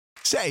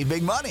Save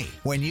big money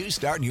when you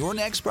start your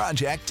next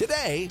project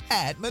today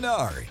at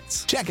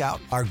Menards. Check out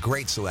our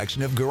great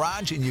selection of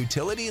garage and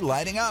utility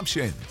lighting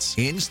options.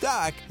 In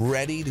stock,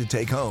 ready to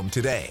take home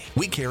today.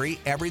 We carry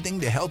everything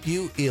to help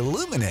you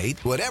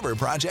illuminate whatever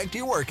project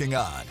you're working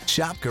on.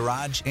 Shop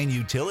garage and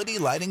utility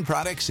lighting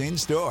products in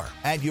store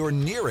at your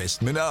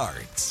nearest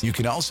Menards. You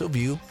can also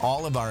view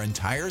all of our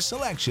entire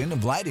selection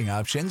of lighting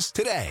options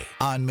today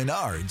on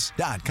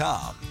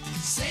Menards.com.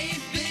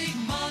 Save big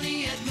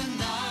money at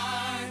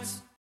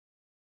Menards.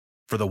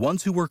 For the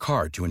ones who work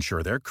hard to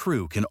ensure their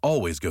crew can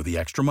always go the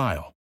extra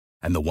mile,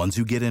 and the ones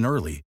who get in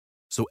early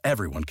so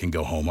everyone can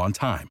go home on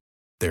time,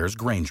 there's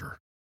Grainger,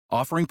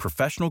 offering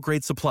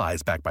professional-grade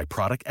supplies backed by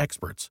product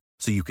experts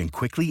so you can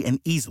quickly and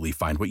easily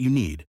find what you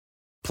need.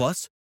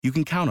 Plus, you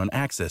can count on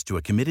access to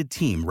a committed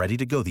team ready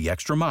to go the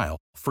extra mile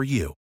for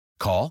you.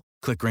 Call,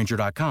 click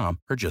Grainger.com,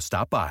 or just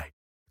stop by.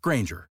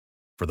 Grainger,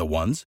 for the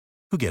ones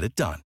who get it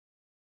done.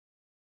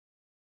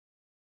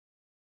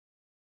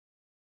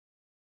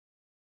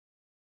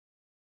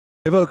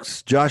 Hey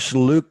folks, Josh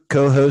Luke,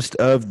 co-host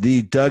of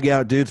the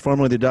Dugout Dudes,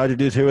 formerly the Dodger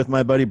Dudes, here with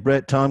my buddy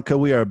Brett Tomko.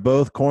 We are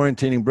both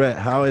quarantining. Brett,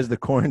 how is the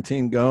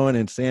quarantine going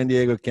in San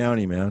Diego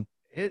County, man?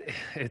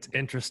 It's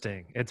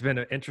interesting. It's been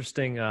an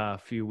interesting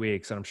few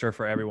weeks, and I'm sure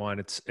for everyone,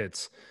 it's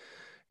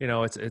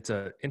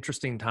a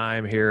interesting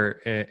time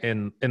here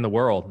in the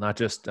world, not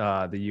just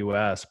the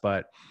U.S.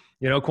 But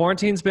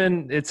quarantine's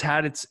it's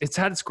had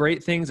its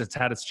great things, it's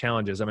had its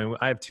challenges. I mean,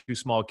 I have two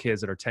small kids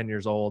that are 10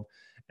 years old.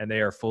 And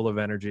they are full of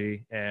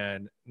energy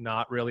and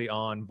not really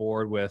on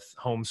board with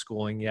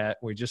homeschooling yet.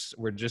 We're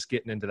just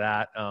getting into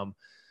that.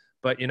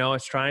 But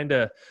it's trying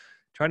to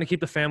keep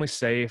the family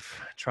safe,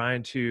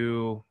 trying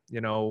to,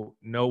 know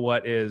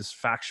what is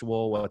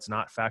factual, what's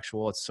not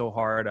factual. It's so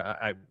hard.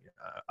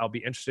 I'll be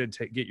interested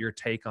to get your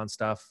take on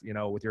stuff,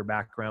 with your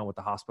background with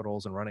the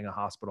hospitals and running a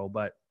hospital.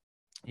 But,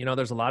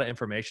 there's a lot of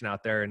information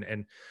out there,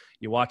 and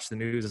you watch the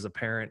news as a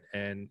parent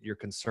and you're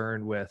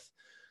concerned with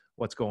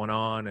what's going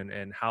on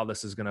and how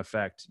this is going to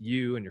affect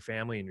you and your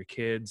family and your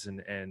kids and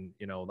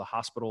the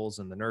hospitals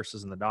and the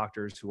nurses and the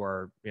doctors who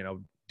are,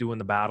 doing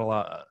the battle,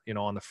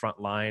 on the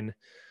front line,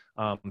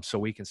 so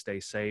we can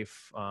stay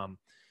safe.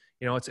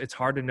 It's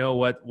hard to know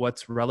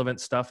what's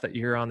relevant stuff that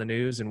you hear on the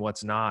news and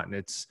what's not. And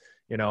it's,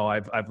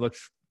 I've looked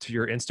to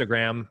your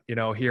Instagram,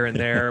 here and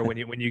there when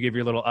you give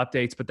your little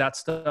updates, but that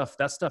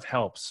stuff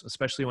helps,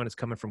 especially when it's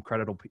coming from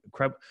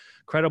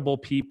credible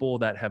people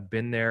that have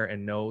been there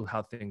and know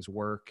how things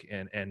work,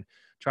 and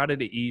try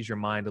to ease your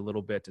mind a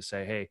little bit to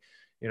say, hey,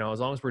 as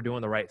long as we're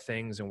doing the right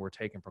things and we're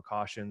taking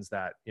precautions,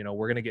 that,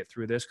 we're going to get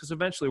through this, because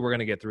eventually we're going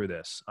to get through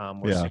this.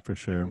 For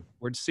sure.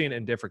 We're just seeing it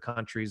in different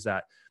countries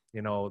that,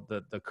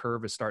 the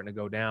curve is starting to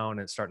go down and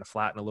it's starting to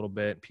flatten a little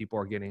bit. People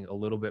are getting a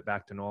little bit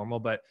back to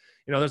normal, but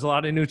there's a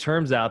lot of new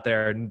terms out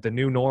there, the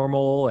new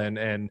normal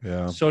and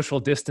social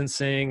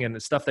distancing and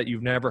stuff that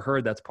you've never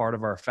heard. That's part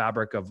of our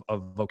fabric of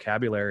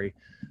vocabulary,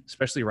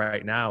 especially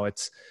right now.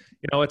 It's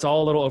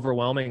all a little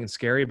overwhelming and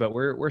scary, but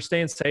we're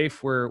staying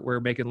safe. We're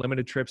making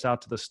limited trips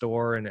out to the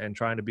store and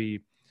trying to be,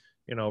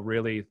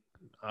 really,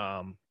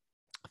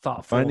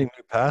 thoughtful. Finding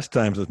new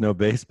pastimes with no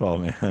baseball,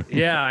 man.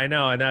 Yeah, I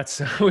know. And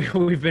that's,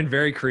 we've been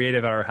very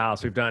creative at our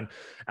house. We've done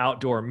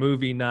outdoor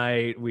movie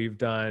night. We've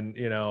done,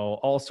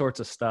 all sorts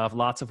of stuff,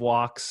 lots of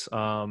walks,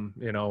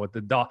 with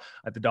the dog.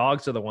 The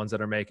dogs are the ones that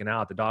are making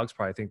out. The dogs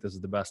probably think this is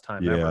the best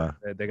time ever.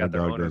 They got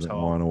their owners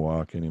home. Want to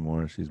walk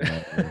anymore. She's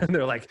not. And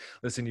they're like,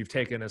 listen, you've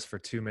taken us for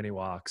too many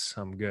walks.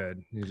 I'm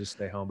good. You just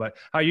stay home. But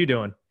how are you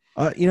doing?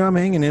 I'm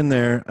hanging in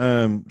there.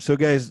 So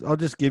guys, I'll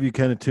just give you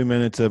kind of 2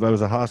 minutes I was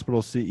a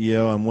hospital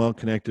CEO. I'm well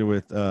connected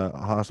with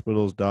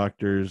hospitals,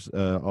 doctors,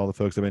 all the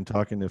folks. I've been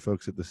talking to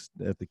folks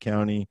at the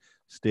county,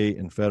 state,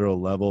 and federal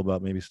level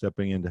about maybe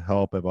stepping in to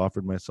help. I've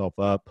offered myself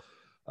up.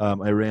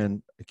 I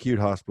ran acute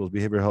hospitals,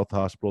 behavioral health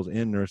hospitals,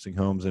 and nursing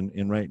homes.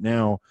 And right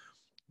now,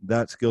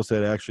 that skill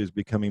set actually is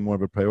becoming more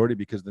of a priority,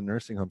 because the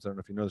nursing homes, I don't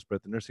know if you know this,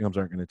 but the nursing homes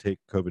aren't going to take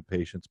COVID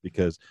patients,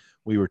 because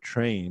we were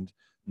trained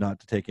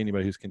not to take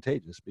anybody who's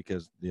contagious,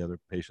 because the other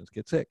patients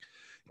get sick.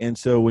 And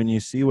so when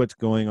you see what's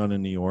going on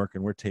in New York,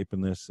 and we're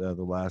taping this the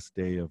last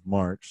day of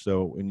March,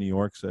 so in New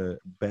York's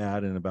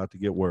bad and about to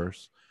get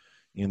worse,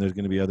 and there's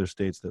going to be other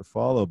states that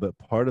follow. But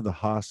part of the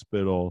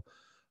hospital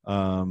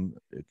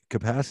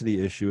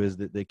capacity issue is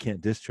that they can't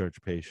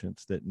discharge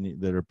patients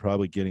that are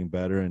probably getting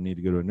better and need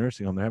to go to a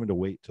nursing home. They're having to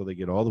wait till they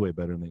get all the way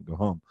better and then go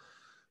home.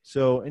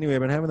 So anyway,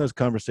 I've been having those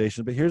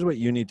conversations, but here's what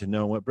you need to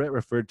know. What Brett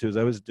referred to is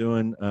I was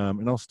doing,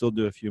 and I'll still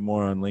do a few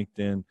more on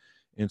LinkedIn,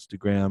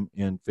 Instagram,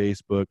 and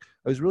Facebook.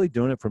 I was really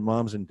doing it for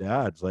moms and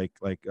dads, like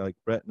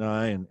Brett and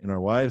I and our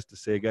wives, to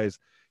say, guys,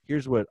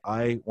 here's what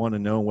I want to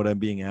know, what I'm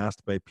being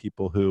asked by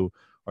people who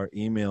are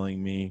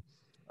emailing me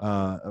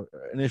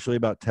initially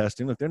about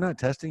testing. Look, they're not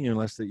testing you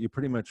unless that you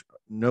pretty much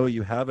know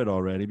you have it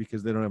already,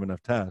 because they don't have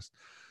enough tests.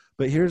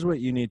 But here's what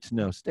you need to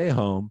know. Stay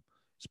home.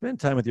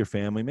 Spend time with your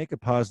family, make a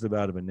positive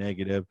out of a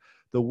negative.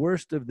 The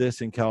worst of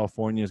this in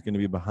California is going to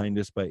be behind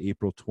us by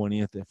April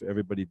 20th if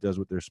everybody does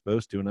what they're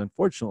supposed to. And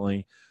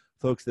unfortunately,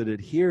 folks that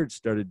adhered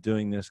started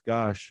doing this,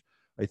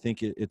 I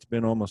think it's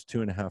been almost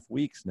 2.5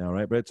 weeks now,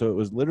 right, Brett? So it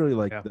was literally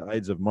like the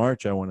Ides of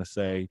March, I want to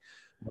say,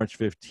 March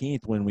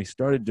 15th when we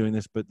started doing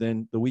this, but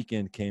then the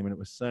weekend came and it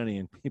was sunny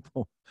and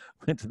people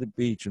went to the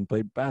beach and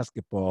played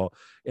basketball.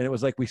 And it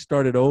was like we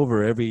started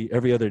over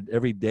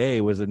every day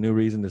was a new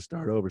reason to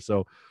start over.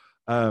 So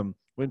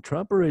when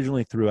Trump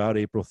originally threw out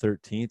April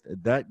 13th,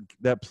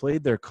 that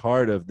played their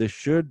card of this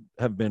should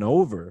have been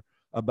over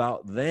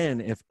about then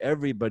if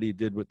everybody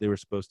did what they were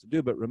supposed to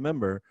do. But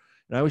remember,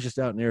 and I was just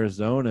out in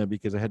Arizona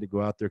because I had to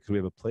go out there because we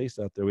have a place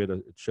out there. We had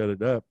to shut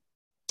it up.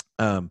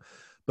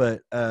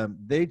 But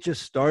they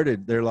just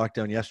started their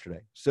lockdown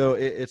yesterday. So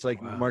it's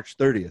like March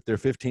 30th. They're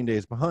 15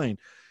 days behind.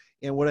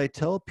 And what I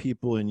tell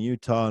people in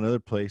Utah and other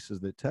places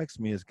that text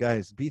me is,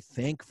 guys, be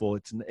thankful.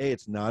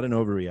 It's not an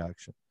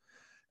overreaction.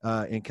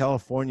 In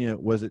California,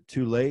 was it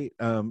too late?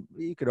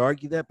 You could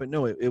argue that, but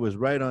no, it was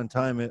right on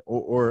time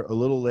or a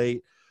little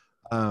late.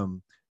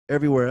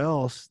 Everywhere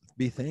else,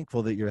 be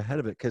thankful that you're ahead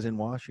of it, because in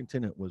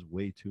Washington, it was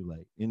way too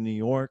late. In New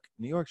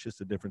York's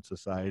just a different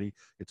society.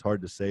 It's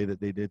hard to say that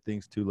they did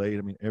things too late.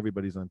 I mean,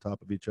 everybody's on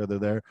top of each other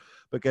there.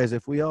 But guys,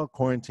 if we all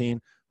quarantine,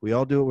 we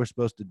all do what we're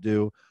supposed to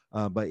do,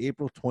 by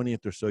April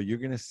 20th or so, you're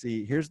going to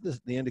see, here's the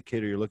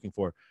indicator you're looking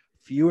for.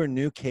 Fewer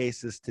new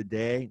cases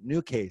today,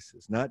 new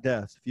cases, not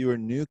deaths, fewer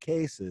new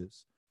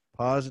cases,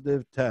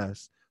 positive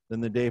tests than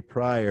the day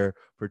prior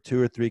for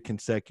 2 or 3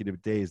 consecutive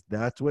days.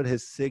 That's what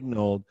has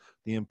signaled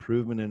the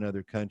improvement in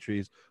other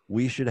countries.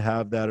 We should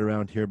have that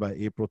around here by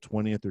April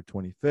 20th or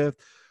 25th.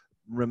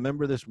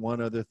 Remember this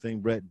one other thing,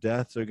 Brett,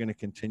 deaths are going to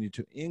continue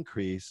to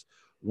increase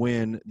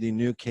when the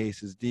new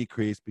cases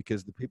decrease,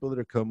 because the people that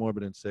are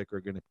comorbid and sick are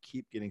going to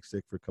keep getting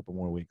sick for a couple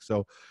more weeks.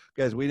 So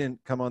guys, we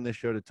didn't come on this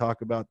show to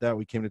talk about that.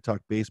 We came to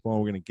talk baseball.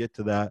 We're going to get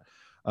to that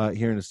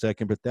here in a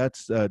second, but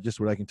that's just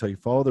what I can tell you.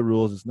 Follow the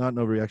rules. It's not an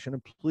overreaction,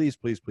 and please,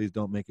 please, please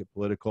don't make it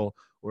political.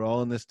 We're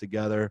all in this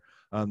together.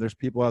 There's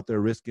people out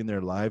there risking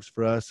their lives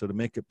for us, so to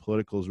make it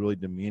political is really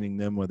demeaning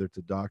them, whether it's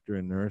a doctor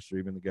and nurse or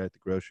even the guy at the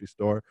grocery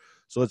store.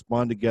 So let's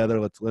bond together.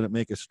 Let's let it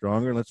make us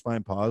stronger, and let's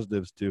find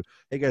positives too.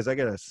 Hey guys, I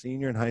got a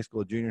senior in high school,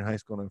 a junior in high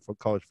school, and a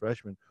college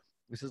freshman.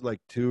 This is like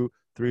 2,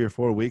 3, or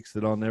 4 weeks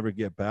that I'll never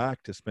get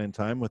back to spend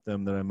time with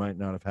them that I might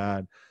not have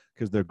had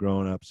because they're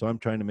growing up. So I'm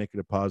trying to make it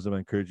a positive. I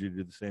encourage you to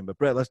do the same. But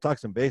Brett, let's talk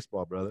some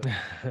baseball, brother.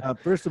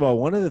 First of all,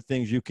 one of the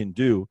things you can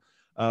do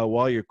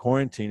while you're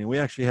quarantining, we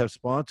actually have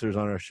sponsors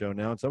on our show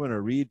now. And so I'm going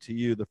to read to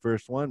you the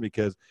first one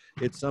because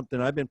it's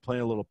something I've been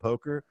playing a little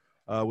poker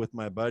with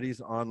my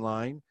buddies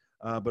online.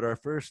 But our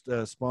first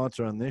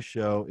sponsor on this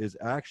show is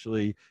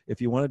actually,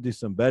 if you want to do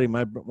some betting,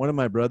 one of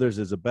my brothers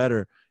is a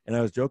bettor, and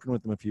I was joking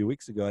with him a few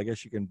weeks ago. I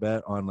guess you can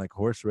bet on like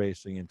horse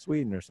racing in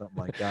Sweden or something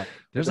like that.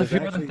 There's a few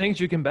other things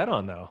you can bet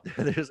on, though,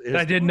 that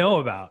I didn't know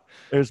about.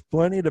 There's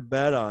plenty to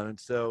bet on. And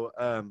so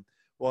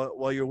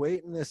while you're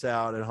waiting this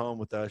out at home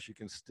with us, you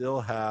can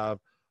still have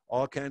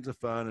all kinds of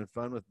fun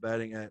with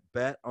betting at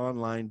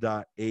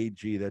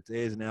betonline.ag. That's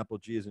A as in Apple,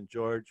 G as in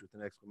George, with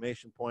an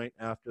exclamation point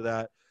after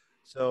that.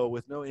 So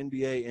with no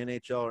NBA,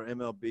 NHL, or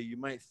MLB, you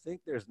might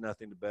think there's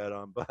nothing to bet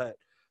on, but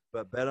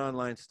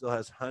BetOnline still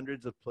has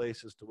hundreds of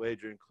places to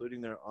wager,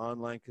 including their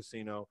online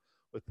casino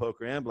with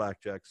poker and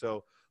blackjack.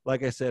 So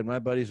like I said, my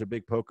buddies are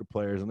big poker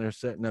players, and they're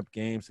setting up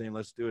games saying,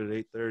 let's do it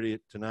at 8:30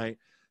 tonight.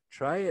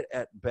 Try it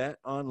at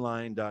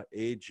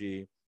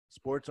betonline.ag.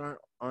 Sports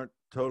aren't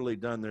totally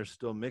done. There's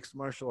still mixed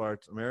martial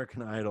arts,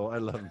 American Idol. I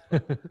love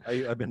them.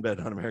 I've been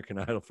betting on American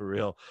Idol for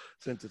real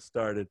since it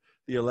started.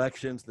 The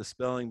elections, the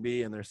spelling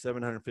bee, and their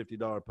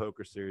 $750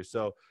 poker series.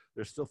 So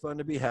there's still fun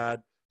to be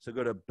had. So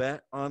go to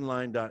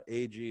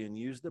betonline.ag and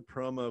use the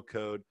promo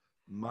code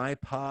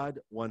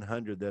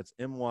MYPOD100. That's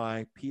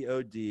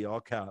MYPOD,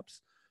 all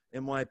caps,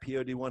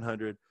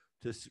 MYPOD100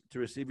 to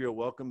receive your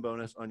welcome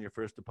bonus on your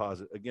first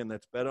deposit. Again,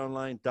 that's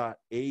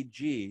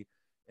betonline.ag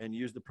and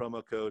use the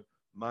promo code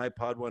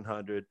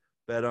MyPod100.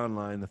 Bet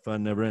online, the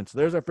fun never ends. So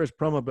there's our first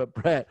promo. But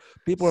Brett,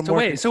 people are more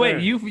concerned. So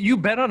wait, you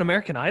bet on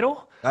American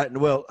Idol? I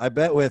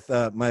bet with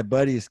my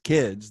buddies'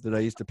 kids that I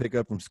used to pick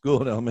up from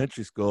school in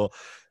elementary school,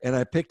 and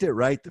I picked it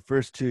right the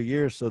first 2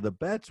 years. So the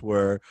bets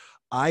were,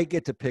 I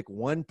get to pick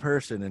one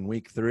person in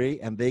week 3,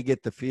 and they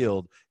get the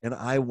field, and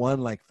I won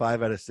like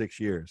 5 out of 6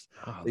 years.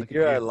 The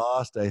year I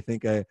lost, I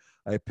think I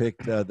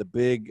picked the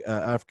big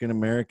African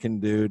American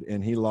dude,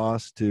 and he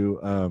lost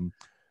to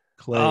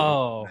Clay,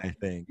 I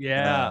think.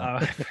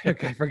 Yeah.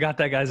 I forgot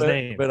that guy's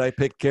name. But I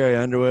picked Carrie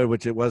Underwood,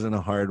 which it wasn't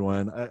a hard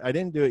one. I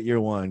didn't do it year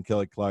 1,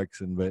 Kelly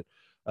Clarkson, but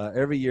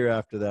every year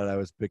after that, I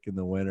was picking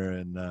the winner,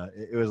 and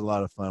it was a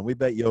lot of fun. We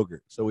bet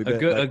yogurt. So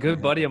a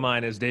good buddy of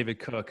mine is David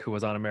Cook, who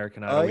was on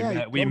American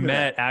Idol. We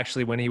met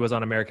actually when he was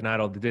on American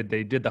Idol.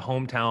 They did the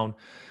hometown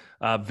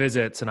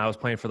visits, and I was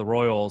playing for the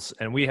Royals,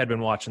 and we had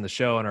been watching the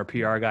show, and our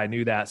PR guy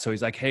knew that. So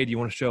he's like, hey, do you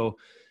want to show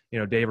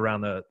Dave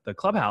around the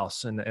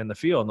clubhouse and the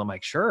field? And I'm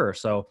like, sure.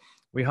 So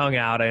we hung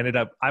out.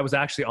 I was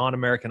actually on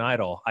American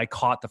Idol. I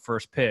caught the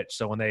first pitch.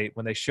 So when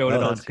they showed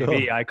it on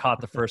TV, cool. I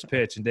caught the first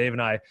pitch, and Dave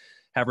and I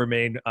have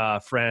remained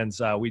friends.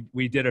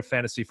 We did a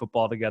fantasy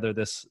football together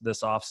this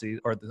offseason,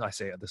 or I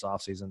say this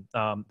offseason,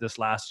 this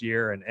last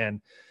year. And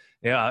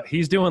Yeah,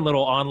 he's doing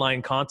little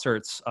online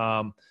concerts.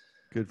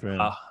 Good for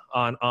him.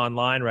 On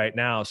online right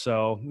now.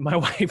 So my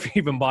wife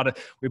even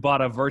we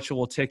bought a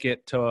virtual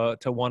ticket to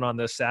one on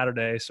this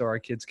Saturday so our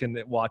kids can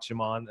watch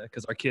him on,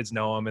 because our kids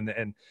know him,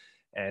 and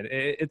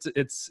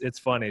it's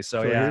funny.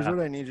 So yeah. Here's what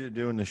I need you to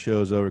do when the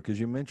show's over, because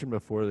you mentioned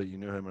before that you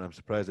knew him, and I'm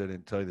surprised I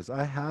didn't tell you this.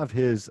 I have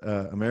his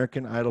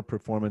American Idol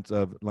performance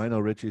of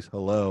Lionel Richie's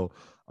Hello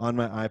on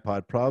my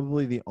iPod,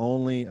 probably the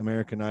only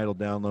American Idol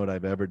download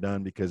I've ever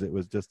done, because it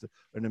was just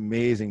an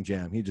amazing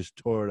jam. He just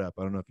tore it up.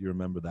 I don't know if you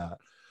remember that.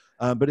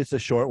 But it's a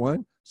short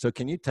one. So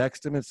can you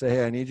text him and say,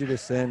 hey, I need you to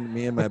send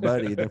me and my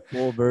buddy the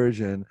full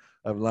version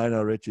of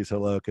Lionel Richie's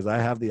Hello, because I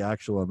have the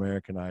actual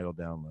American Idol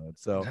download.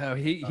 So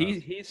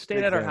he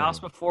stayed at our house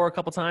before a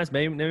couple times.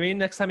 Maybe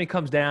next time he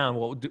comes down,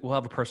 we'll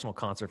have a personal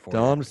concert for him.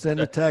 Tell him to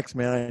send a text,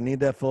 man. I need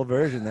that full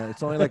version.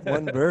 It's only like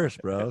one verse,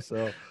 bro.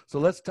 So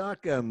let's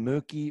talk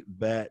Mookie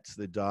Betts,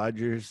 the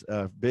Dodgers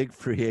big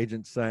free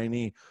agent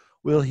signee.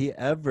 Will he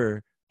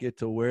ever get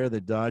to wear the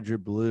Dodger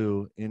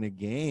blue in a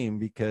game?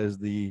 Because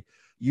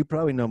you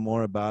probably know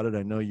more about it.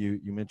 I know you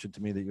mentioned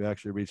to me that you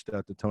actually reached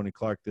out to Tony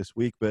Clark this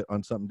week, but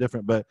on something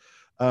different. But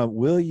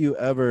will you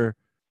ever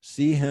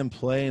see him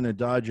play in a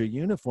Dodger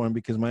uniform?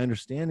 Because my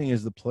understanding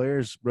is the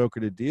players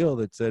brokered a deal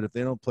that said if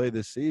they don't play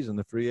this season,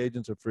 the free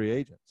agents are free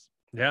agents.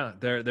 Yeah,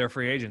 they're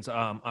free agents.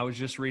 I was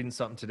just reading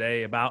something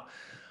today about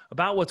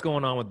what's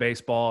going on with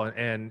baseball,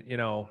 and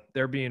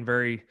they're being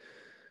very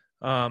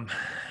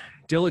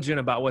diligent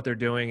about what they're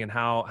doing and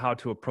how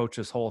to approach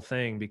this whole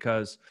thing,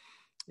 because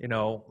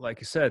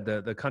like you said,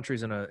 the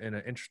country's in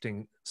an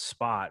interesting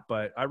spot.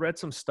 But I read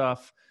some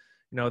stuff,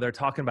 they're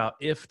talking about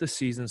if the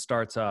season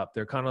starts up,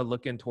 they're kind of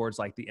looking towards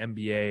like the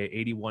NBA.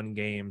 81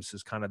 games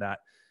is kind of that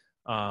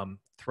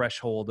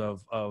threshold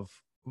of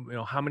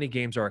how many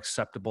games are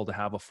acceptable to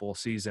have a full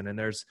season. And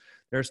there's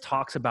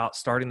talks about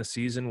starting the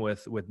season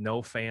with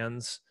no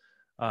fans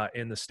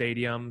in the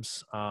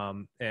stadiums,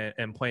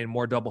 and playing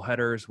more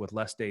doubleheaders with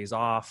less days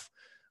off.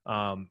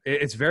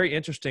 It's very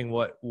interesting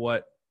what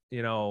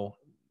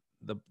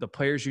the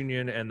players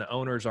union and the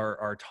owners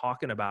are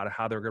talking about,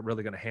 how they're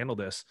really going to handle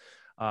this,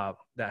 that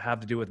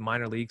have to do with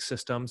minor league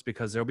systems,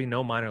 because there'll be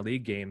no minor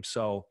league games.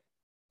 So,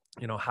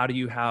 how do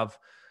you have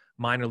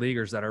minor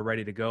leaguers that are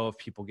ready to go if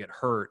people get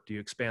hurt? Do you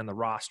expand the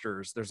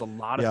rosters? There's a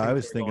lot of things. I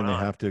was thinking they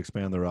have to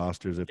expand the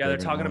rosters. If they're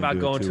talking about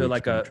going to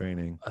like a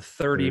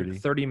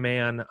 30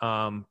 man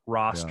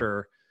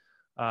roster,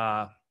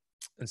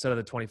 instead of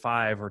the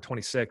 25 or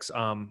 26,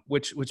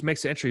 which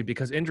makes it interesting,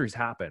 because injuries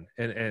happen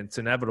and it's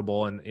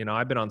inevitable. And,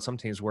 I've been on some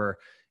teams where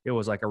it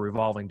was like a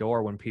revolving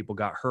door when people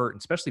got hurt, and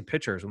especially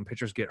pitchers, when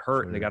pitchers get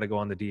hurt and they got to go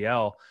on the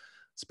DL,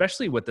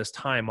 especially with this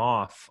time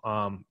off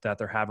that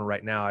they're having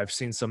right now. I've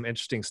seen some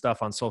interesting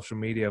stuff on social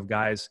media of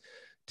guys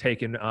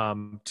taking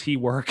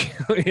T-work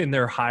in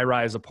their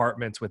high-rise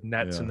apartments with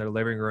nets in their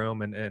living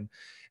room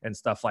and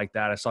stuff like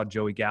that. I saw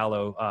Joey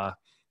Gallo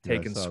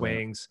taking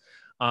swings.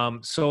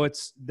 So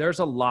there's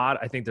a lot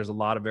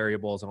of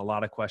variables and a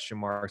lot of question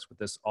marks with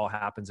this all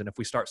happens. And if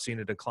we start seeing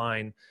a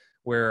decline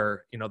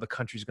where, the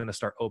country's going to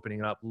start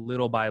opening up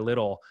little by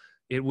little,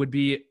 it would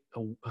be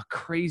a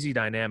crazy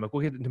dynamic.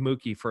 We'll get into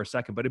Mookie for a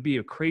second, but it'd be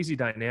a crazy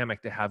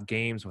dynamic to have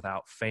games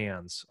without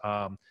fans.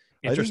 Interesting.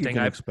 I think you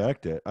can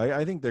expect it.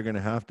 I think they're going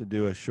to have to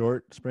do a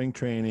short spring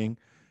training,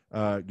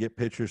 get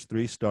pitchers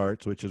 3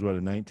 starts, which is a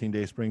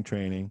 19-day spring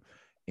training,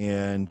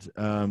 and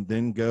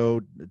then go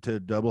to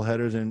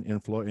doubleheaders in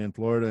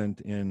Florida and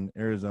in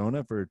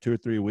Arizona for 2 or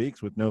 3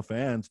 weeks with no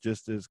fans,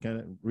 just as kind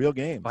of real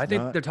games. I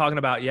think they're talking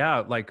about,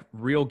 like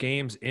real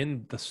games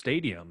in the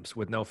stadiums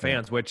with no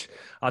fans, which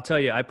I'll tell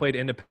you, I played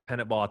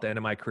independent ball at the end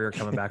of my career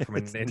coming back from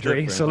an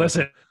injury. So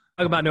listen,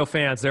 talk about no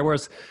fans. We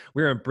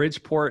were in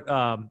Bridgeport,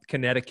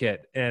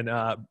 Connecticut. And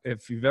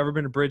if you've ever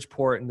been to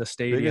Bridgeport in the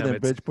stadium, bigger than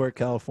Bridgeport,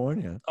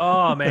 California.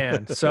 Oh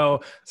man.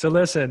 So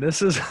listen,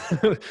 this is,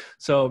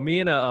 so me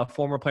and a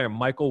former player,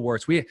 Michael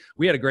Wirtz, we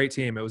had a great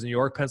team. It was in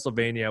York,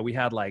 Pennsylvania. We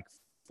had like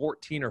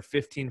 14 or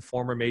 15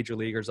 former major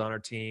leaguers on our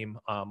team,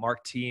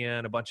 Mark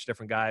Tian, a bunch of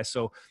different guys.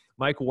 So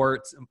Mike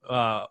Wirtz,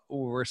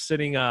 we're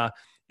sitting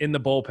in the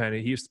bullpen.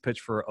 He used to pitch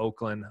for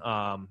Oakland.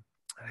 I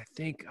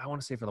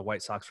want to say for the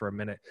White Sox for a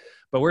minute,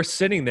 but we're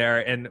sitting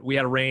there and we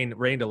had a rain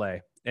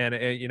delay. And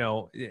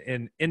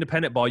in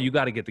independent ball, you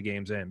got to get the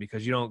games in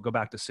because you don't go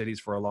back to cities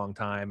for a long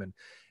time.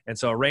 And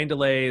so a rain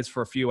delay is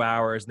for a few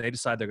hours and they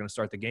decide they're going to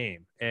start the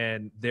game.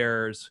 And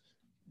there's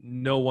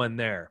no one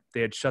there.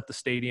 They had shut the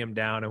stadium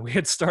down and we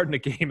had started a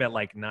game at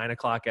like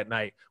 9:00 at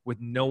night with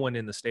no one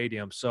in the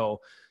stadium.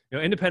 So,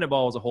 independent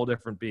ball was a whole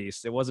different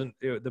beast.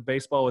 The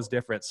baseball was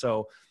different.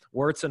 So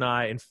Wirtz and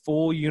I in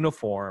full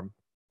uniform,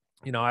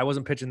 I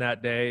wasn't pitching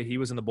that day. He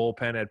was in the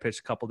bullpen. I had pitched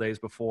a couple days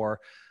before.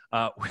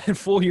 In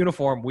full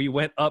uniform, we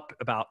went up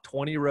about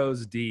 20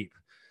 rows deep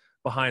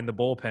behind the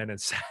bullpen and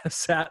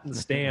sat in the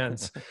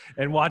stands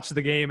and watched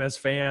the game as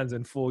fans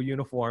in full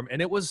uniform.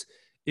 And it was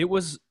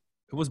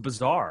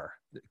bizarre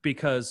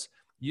because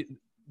I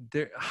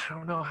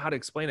don't know how to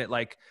explain it.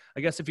 Like,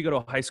 I guess if you go to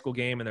a high school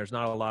game and there's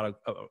not a lot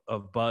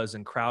of buzz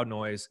and crowd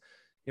noise,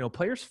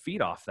 players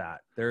feed off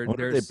that. I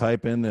wonder if they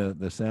pipe in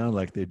the sound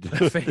like they do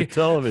with the fake,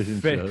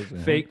 television shows.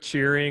 Man. fake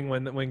cheering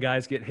when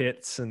guys get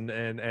hits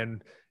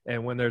and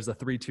when there's a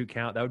 3-2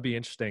 count. That would be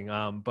interesting.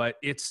 But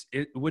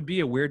it would be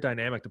a weird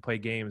dynamic to play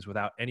games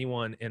without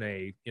anyone in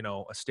a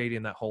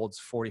stadium that holds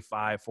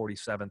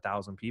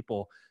 47,000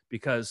 people,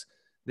 because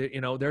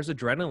there's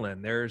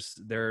adrenaline.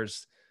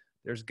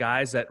 There's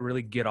guys that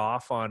really get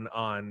off on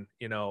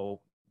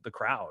the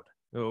crowd,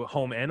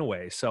 home and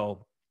away.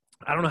 So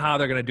I don't know how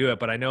they're going to do it,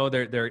 but I know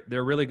they're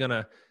really going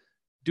to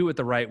do it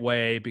the right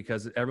way,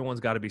 because everyone's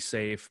got to be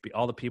safe.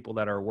 All the people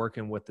that are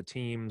working with the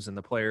teams and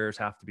the players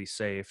have to be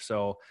safe.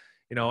 So,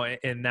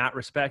 in that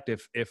respect,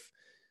 if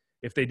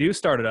they do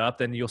start it up,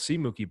 then you'll see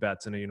Mookie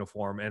Betts in a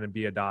uniform and it'd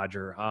be a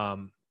Dodger.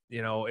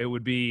 It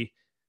would be,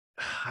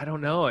 I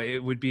don't know.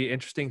 It would be an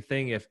interesting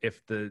thing if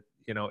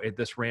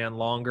this ran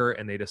longer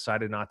and they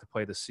decided not to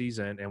play the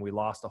season and we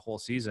lost the whole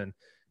season.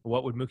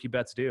 What would Mookie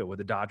Betts do? Would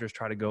the Dodgers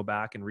try to go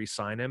back and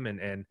re-sign him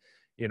and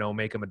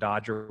make him a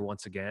Dodger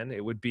once again?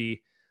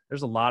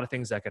 There's a lot of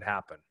things that could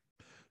happen.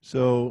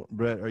 So,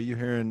 Brett, are you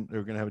hearing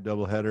they're going to have a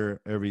doubleheader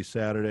every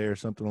Saturday or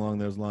something along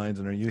those lines?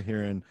 And are you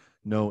hearing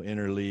no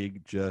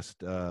interleague,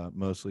 just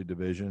mostly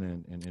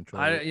division and intra?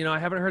 I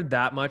haven't heard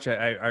that much.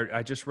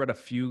 I just read a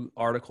few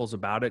articles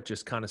about it,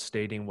 just kind of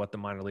stating what the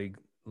minor league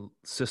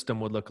system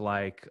would look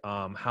like,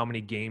 how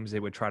many games they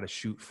would try to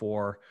shoot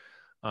for,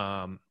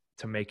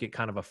 to make it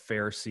kind of a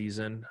fair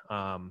season.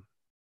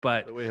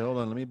 But wait, hold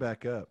on. Let me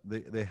back up.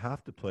 They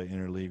have to play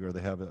interleague or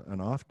they have an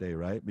off day,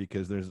 right?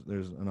 Because there's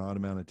an odd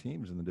amount of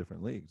teams in the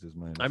different leagues, is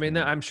my understanding. I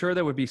mean, I'm sure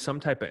there would be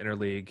some type of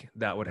interleague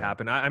that would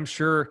happen. I'm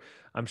sure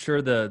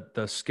the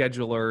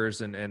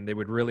schedulers and they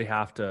would really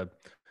have to,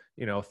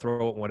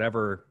 throw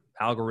whatever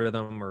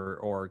algorithm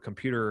or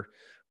computer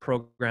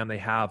program they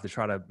have to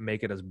try to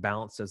make it as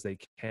balanced as they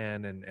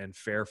can and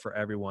fair for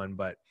everyone.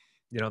 But,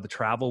 the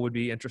travel would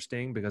be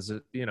interesting because,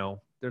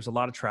 there's a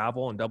lot of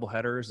travel and double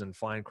headers and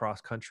flying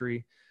cross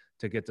country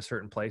to get to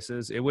certain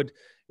places.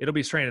 It'll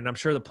be strange. And I'm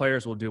sure the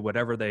players will do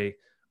whatever they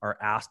are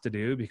asked to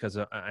do, because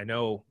I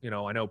know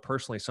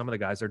personally, some of the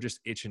guys are just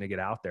itching to get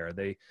out there.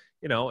 They,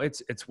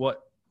 it's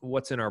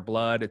what's in our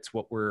blood. It's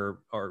what we're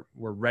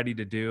ready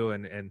to do.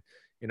 And,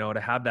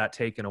 to have that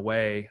taken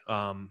away,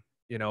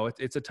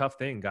 it's a tough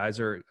thing.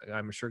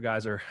 I'm sure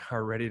guys are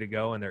ready to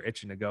go and they're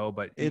itching to go,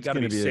 but it's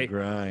going to be a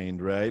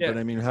grind, right? Yeah. But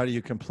I mean, how do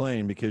you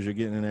complain? Because you're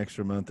getting an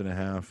extra month and a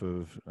half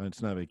of,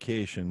 it's not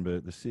vacation,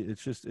 but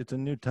it's a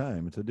new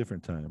time. It's a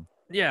different time.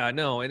 Yeah,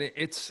 no. And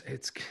it's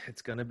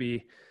going to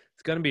be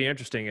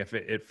interesting if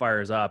it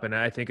fires up. And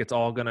I think it's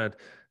all going to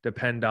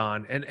depend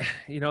on, and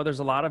there's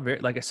a lot of,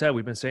 like I said,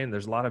 we've been saying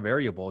there's a lot of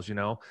variables,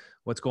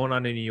 what's going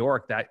on in New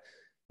York that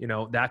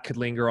could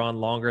linger on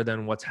longer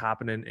than what's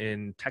happening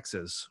in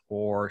Texas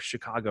or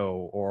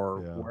Chicago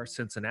or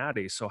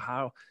Cincinnati. So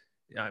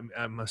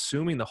I'm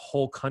assuming the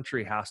whole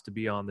country has to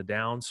be on the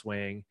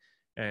downswing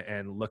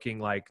and looking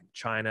like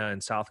China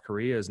and South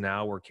Korea is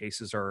now, where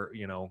cases are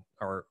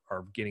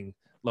getting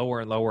lower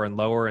and lower and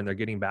lower, and they're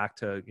getting back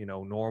to,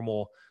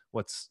 normal,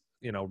 what's,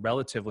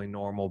 relatively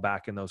normal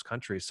back in those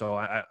countries. So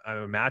I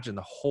imagine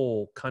the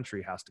whole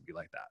country has to be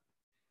like that.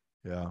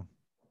 Yeah.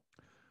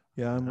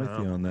 Yeah, I'm with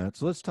you on that.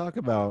 So let's talk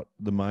about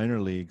the minor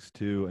leagues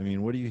too. I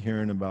mean, what are you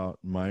hearing about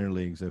minor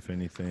leagues, if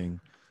anything,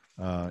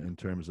 in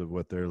terms of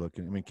what they're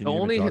looking? I mean,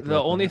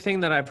 the only thing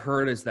that I've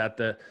heard is that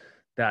the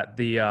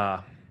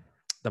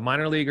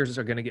minor leaguers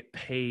are going to get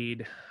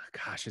paid.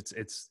 Gosh,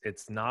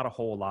 it's not a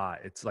whole lot.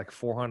 It's like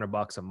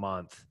 $400 a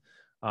month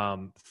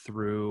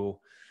through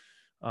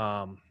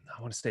I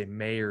want to say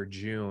May or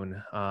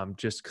June,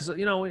 just because,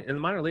 in the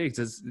minor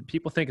leagues,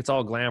 people think it's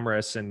all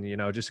glamorous and,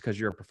 just because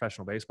you're a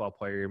professional baseball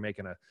player, you're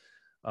making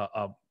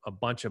a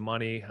bunch of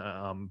money,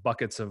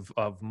 buckets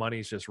of money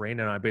is just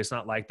raining on it, but it's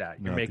not like that.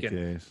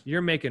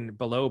 You're making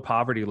below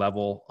poverty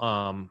level,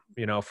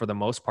 for the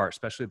most part,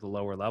 especially the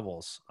lower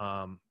levels.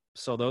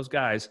 So those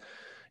guys,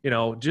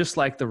 just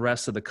like the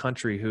rest of the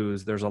country,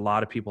 there's a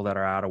lot of people that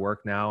are out of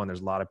work now, and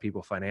there's a lot of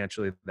people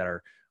financially that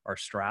are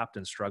strapped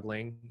and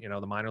struggling.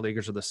 The minor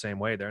leaguers are the same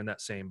way. They're in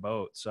that same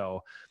boat.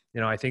 So,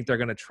 I think they're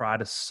going to try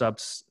to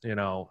substitute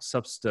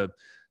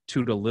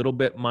a little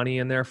bit money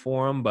in there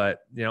for them,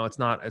 but it's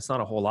not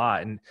a whole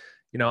lot. And,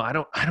 I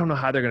don't know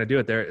how they're going to do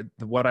it there.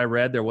 What I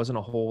read, there wasn't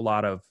a whole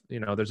lot of,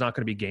 there's not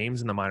going to be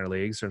games in the minor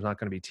leagues. There's not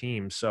going to be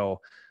teams.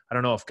 So I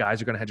don't know if guys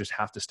are going to just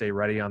have to stay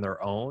ready on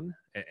their own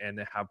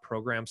and have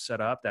programs set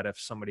up that if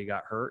somebody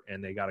got hurt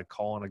and they got to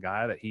call on a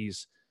guy that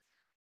he's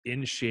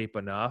in shape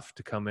enough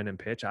to come in and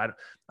pitch. I don't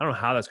know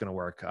how that's going to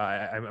work.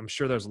 I'm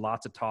sure there's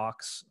lots of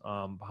talks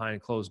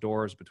behind closed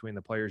doors between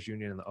the players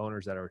union and the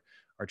owners that are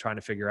trying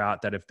to figure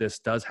out that if this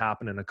does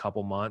happen in a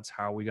couple months,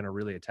 how are we going to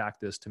really attack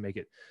this to make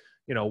it,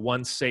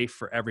 one, safe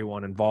for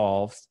everyone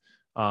involved,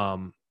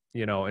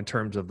 in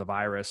terms of the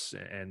virus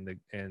and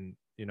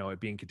it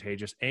being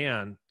contagious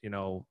and,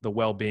 the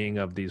well-being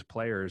of these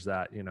players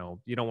that, you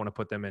don't want to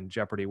put them in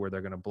jeopardy where they're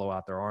going to blow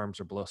out their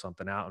arms or blow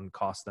something out and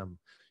cost them,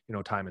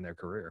 time in their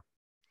career.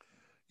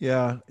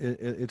 Yeah,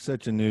 it's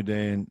such a new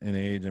day and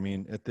age. I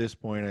mean, at this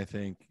point, I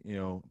think,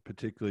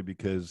 particularly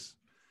because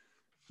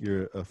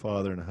you're a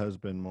father and a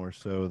husband more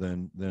so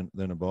than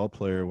a ball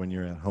player, when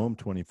you're at home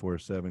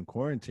 24/7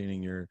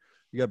 quarantining, you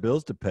got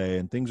bills to pay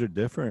and things are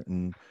different.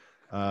 And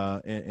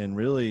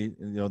really,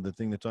 the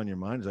thing that's on your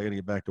mind is I got to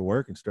get back to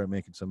work and start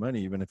making some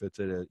money, even if it's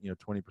at a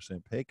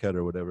 20% pay cut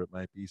or whatever it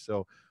might be.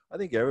 So I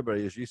think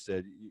everybody, as you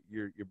said,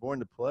 you're born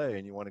to play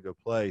and you want to go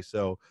play.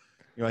 So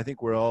I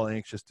think we're all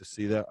anxious to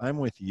see that. I'm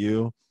with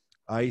you.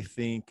 I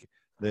think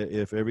that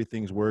if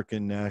everything's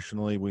working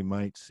nationally, we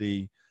might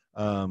see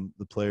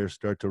the players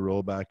start to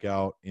roll back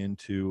out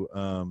into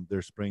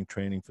their spring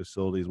training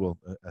facilities. Well,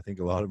 I think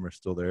a lot of them are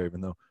still there, even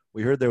though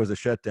we heard there was a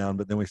shutdown,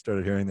 but then we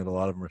started hearing that a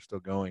lot of them are still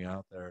going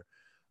out there.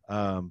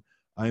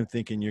 I'm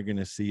thinking you're going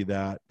to see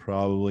that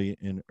probably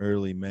in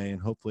early May,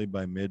 and hopefully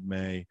by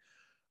mid-May.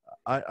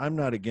 I'm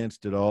not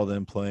against it all,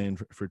 them playing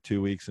for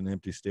 2 weeks in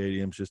empty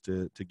stadiums just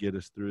to get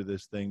us through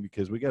this thing,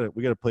 because we got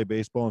to play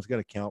baseball and it's got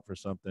to count for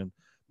something.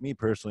 Me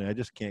personally, I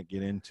just can't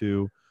get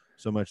into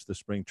so much the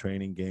spring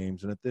training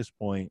games, and at this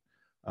point,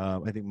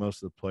 I think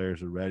most of the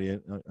players are ready.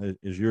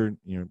 As you're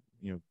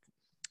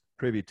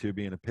privy to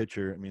being a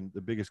pitcher, I mean,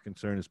 the biggest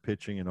concern is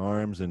pitching and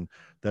arms, and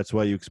that's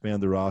why you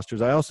expand the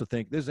rosters. I also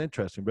think this is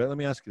interesting, Brett. Let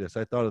me ask you this.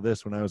 I thought of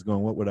this when I was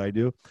going, what would I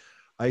do?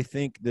 I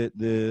think that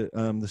the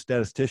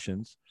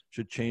statisticians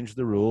should change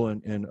the rule,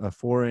 and a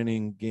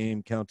 4-inning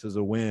game counts as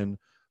a win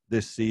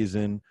this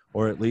season,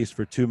 or at least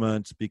for 2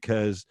 months,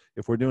 because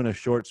if we're doing a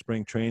short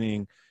spring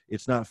training,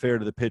 it's not fair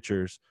to the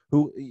pitchers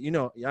who,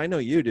 I know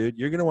you, dude,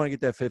 you're going to want to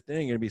get that 5th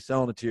inning. You're going to be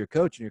selling it to your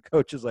coach, and your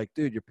coach is like,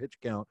 dude, your pitch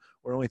count,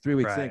 we're only 3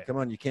 weeks in. Come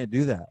on, you can't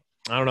do that.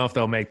 I don't know if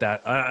they'll make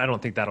that. I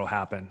don't think that'll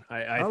happen.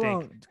 I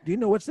think. Do you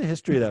know what's the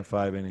history of that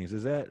 5 innings?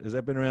 Has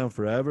that been around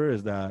forever?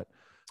 Is that?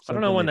 I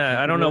don't know when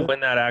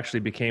that actually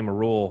became a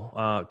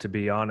rule, to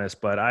be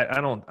honest, but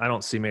I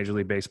don't see Major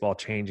League Baseball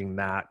changing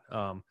that.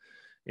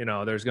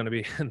 There's going to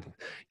be,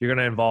 you're going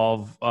to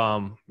involve,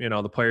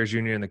 the players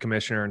union and the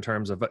commissioner in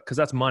terms of, because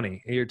that's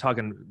money. You're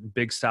talking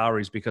big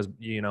salaries because,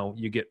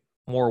 you get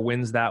more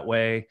wins that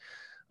way,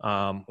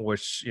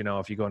 which,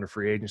 if you go into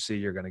free agency,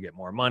 you're going to get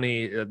more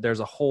money. There's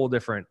a whole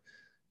different,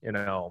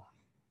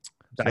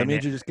 that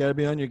means you just got to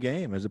be on your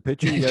game as a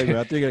pitcher. You got to go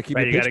out there. You got to keep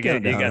your pitch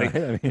count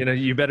down.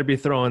 You better be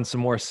throwing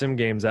some more sim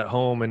games at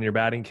home in your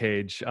batting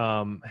cage,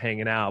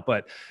 hanging out.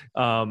 But,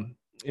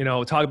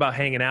 talk about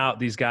hanging out.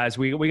 These guys,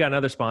 we got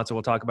another sponsor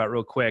we'll talk about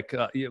real quick.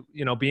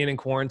 Being in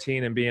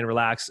quarantine and being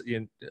relaxed,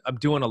 I'm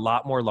doing a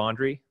lot more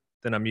laundry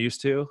than I'm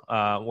used to,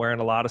 wearing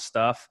a lot of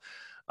stuff.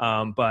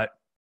 But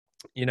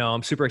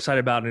I'm super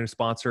excited about a new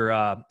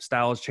sponsor.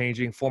 Style is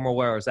changing, formal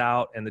wear is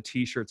out, and the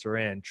t-shirts are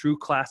in. True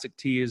Classic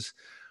Tees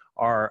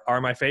are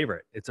my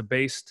favorite. It's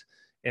based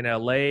in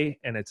LA,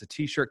 and it's a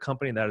t-shirt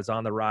company that is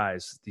on the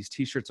rise. These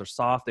t-shirts are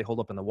soft. They hold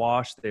up in the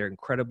wash. They're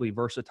incredibly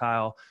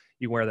versatile.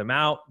 You can wear them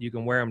out. You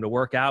can wear them to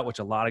work out, which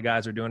a lot of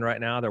guys are doing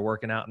right now. They're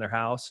working out in their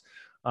house,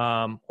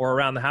 or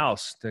around the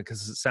house,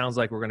 because it sounds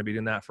like we're going to be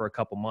doing that for a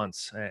couple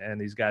months.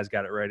 And these guys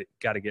got to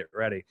get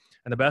ready.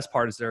 And the best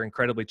part is they're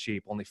incredibly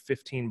cheap, only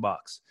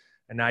 $15.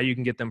 And now you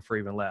can get them for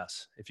even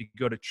less. If you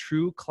go to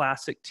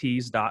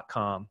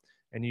trueclassictees.com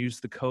and use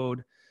the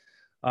code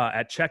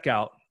at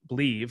checkout,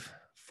 Believe,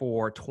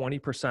 for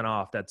 20%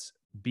 off. That's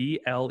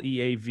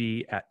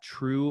BLEAV at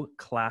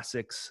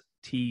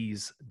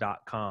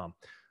trueclassicstees.com.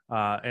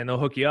 And they'll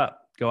hook you up.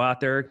 Go out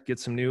there, get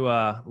some new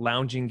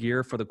lounging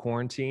gear for the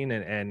quarantine,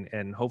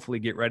 and hopefully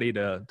get ready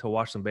to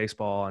watch some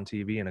baseball on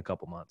TV in a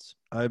couple months.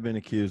 I've been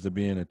accused of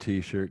being a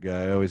T-shirt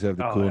guy. I always have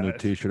the cool new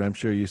T-shirt. I'm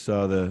sure you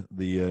saw the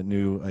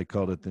new, I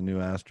called it the new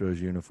Astros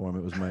uniform.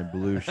 It was my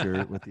blue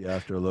shirt with the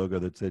Astro logo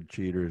that said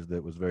cheaters,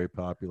 that was very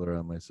popular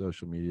on my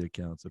social media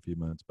accounts a few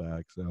months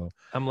back. So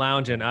I'm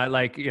lounging. I'm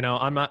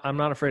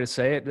not afraid to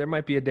say it. There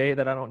might be a day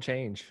that I don't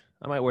change.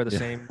 I might wear the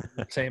same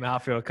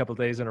outfit a couple of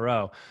days in a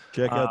row.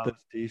 Check out those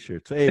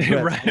T-shirts. Hey,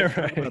 Brett,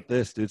 right. About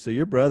this, dude. So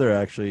your brother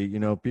actually,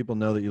 people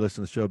know that you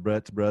listen to the show.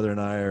 Brett's brother and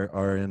I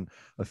are in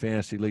a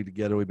fantasy league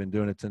together. We've been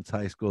doing it since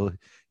high school.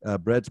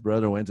 Brett's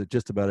brother wins it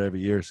just about every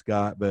year,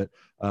 Scott. But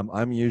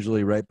I'm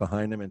usually right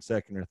behind him in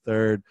second or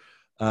third.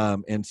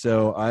 And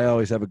so I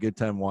always have a good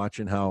time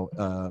watching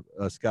how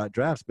Scott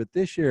drafts. But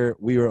this year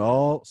we were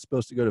all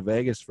supposed to go to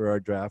Vegas for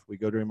our draft. We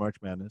go during March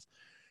Madness.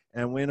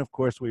 And when, of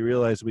course, we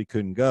realized we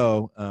couldn't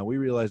go, we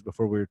realized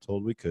before we were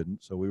told we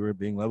couldn't, so we were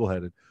being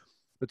level-headed.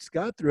 But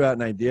Scott threw out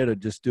an idea to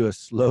just do a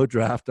slow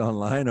draft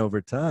online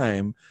over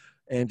time,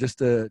 and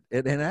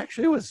and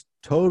actually it was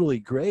totally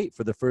great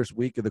for the first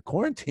week of the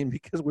quarantine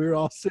because we were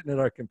all sitting at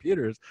our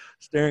computers,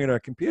 staring at our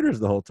computers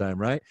the whole time,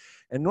 right?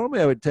 And normally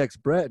I would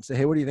text Brett and say,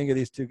 hey, what do you think of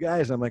these two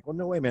guys? I'm like, well,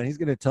 no way, man. He's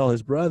going to tell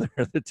his brother,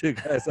 the two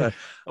guys. I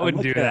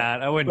wouldn't do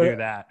that. I wouldn't do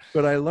that.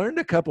 But I learned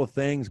a couple of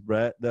things,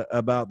 Brett,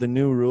 about the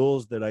new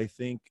rules that I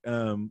think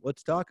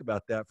let's talk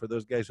about that for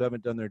those guys who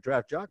haven't done their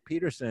draft. Jock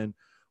Peterson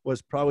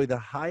was probably the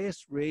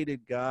highest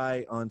rated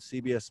guy on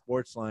CBS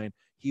Sportsline.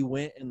 He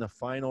went in the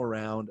final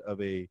round of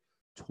a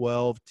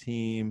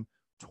 12-team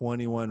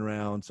 21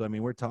 rounds. So I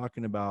mean, we're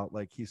talking about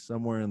like he's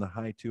somewhere in the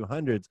high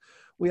 200s.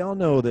 We all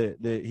know that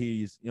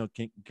he's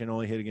can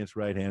only hit against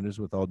right-handers,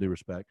 with all due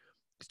respect.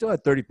 He still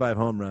had 35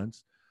 home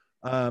runs.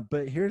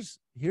 But here's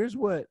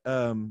what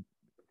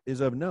is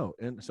of note.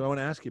 And so I want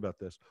to ask you about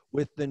this.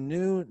 With the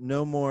new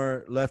no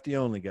more lefty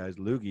only guys,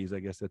 loogies, I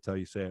guess that's how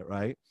you say it,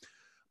 right?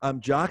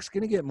 Jock's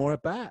going to get more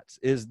at bats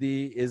is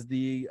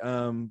the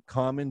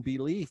common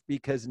belief,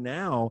 because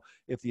now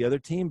if the other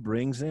team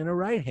brings in a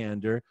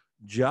right-hander,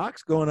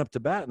 Jock's going up to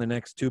bat in the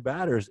next two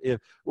batters.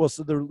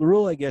 So the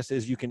rule, I guess,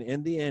 is you can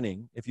end the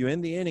inning. If you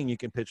end the inning, you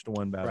can pitch to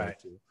one batter or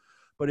two.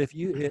 But if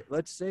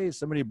let's say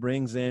somebody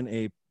brings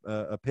in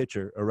a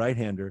pitcher, a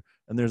right-hander,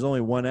 and there's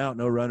only one out,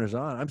 no runners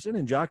on, I'm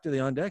sending Jock to the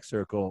on-deck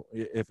circle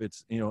if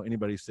it's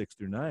anybody 6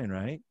 through 9,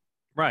 right?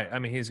 Right. I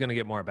mean, he's going to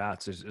get more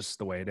bats. It's just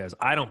the way it is.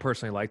 I don't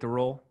personally like the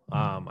rule.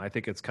 I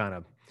think it's kind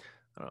of,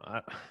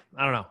 I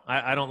don't know.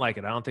 I don't like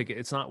it. I don't think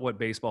it's not what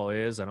baseball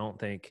is. I don't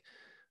think,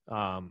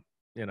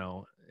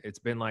 it's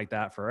been like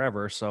that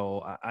forever.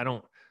 So I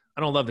don't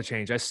love the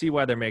change. I see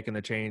why they're making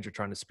the change. They're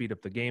trying to speed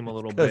up the game a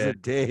little bit. Because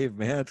of Dave,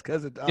 man. It's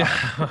because of Doc.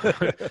 Yeah.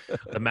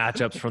 The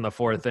matchups from the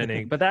fourth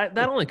inning. But that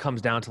only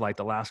comes down to like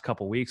the last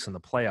couple weeks in the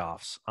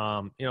playoffs.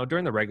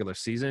 During the regular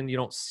season, you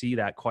don't see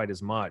that quite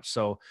as much.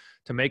 So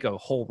to make a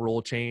whole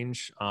rule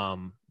change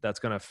that's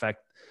going to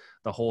affect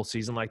the whole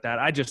season like that,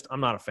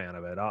 I'm not a fan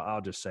of it.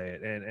 I'll just say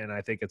it. And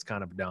I think it's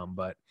kind of dumb,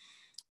 but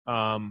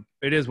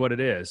it is what it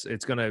is.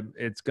 It's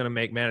gonna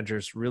make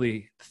managers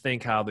really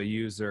think how they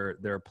use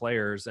their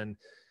players. And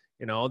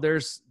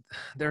there's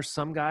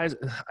some guys.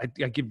 I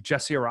give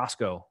Jesse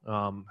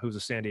Orosco, who's a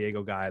San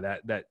Diego guy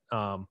that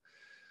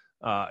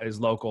is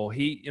local.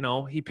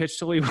 He pitched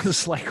till he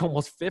was like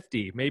almost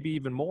 50, maybe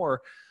even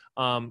more,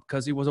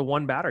 because he was a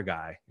one batter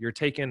guy. You're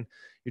taking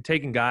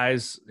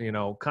guys,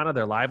 kind of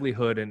their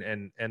livelihood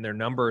and their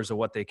numbers of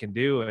what they can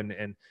do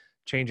and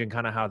changing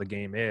kind of how the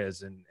game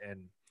is.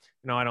 And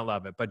I don't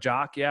love it. But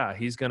Jock, yeah,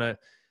 he's gonna,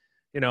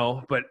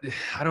 but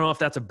I don't know if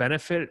that's a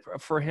benefit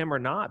for him or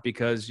not,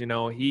 because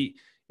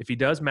if he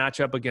does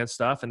match up against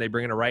stuff and they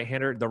bring in a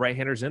right-hander, the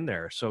right-hander's in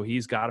there, so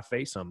he's got to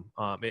face him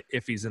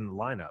if he's in the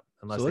lineup,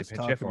 unless they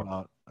pinch hit for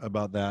him.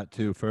 About that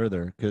too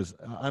further, because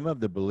I'm of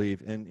the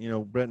belief, and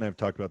Brett and I've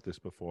talked about this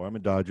before. I'm a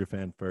Dodger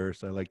fan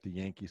first. I like the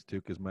Yankees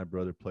too, because my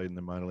brother played in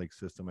the minor league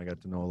system. I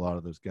got to know a lot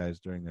of those guys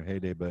during their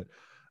heyday, but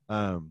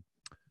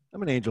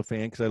I'm an Angel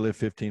fan because I live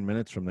 15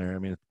 minutes from there. I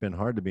mean, it's been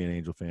hard to be an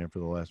Angel fan for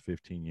the last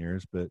 15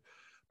 years, but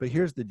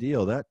here's the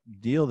deal. That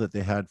deal that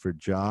they had for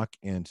Jock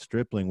and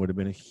Stripling would have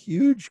been a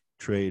huge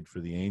trade for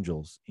the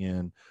Angels.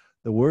 And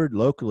the word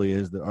locally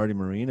is that Artie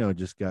Moreno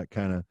just got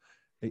kind of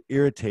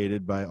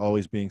irritated by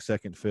always being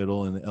second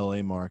fiddle in the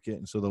LA market.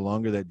 And so the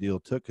longer that deal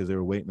took, because they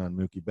were waiting on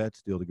Mookie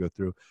Betts' deal to go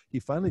through, he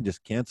finally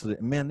just canceled it.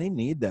 And man, they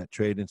need that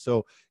trade. And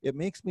so it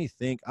makes me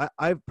think,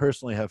 I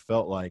personally have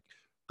felt like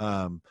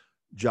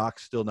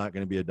Jock's still not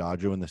going to be a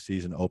Dodger when the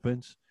season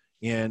opens.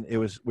 And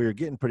we were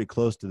getting pretty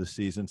close to the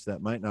season, so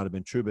that might not have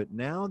been true. But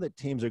now that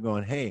teams are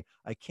going, hey,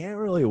 I can't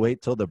really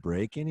wait till the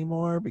break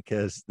anymore,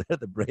 because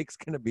the break's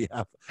going to be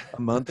a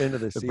month into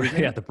the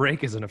season. Yeah, the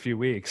break is in a would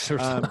weeks. Or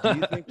do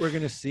you think we're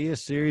going to see a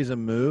series of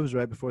moves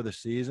right before the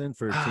season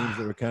for teams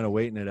that were kind of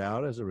waiting it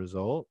out as a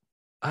result?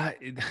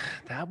 It'd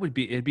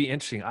be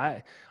interesting.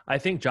 I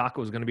think Jock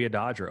was going to be a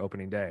Dodger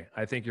opening day.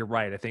 I think you're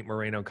right. I think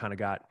Moreno kind of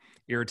got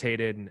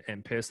irritated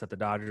and pissed that the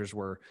Dodgers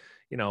were,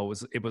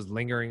 it was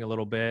lingering a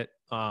little bit.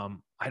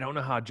 I don't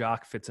know how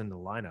Jock fits into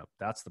the lineup.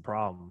 That's the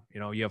problem.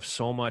 You have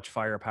so much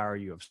firepower.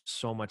 You have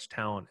so much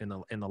talent in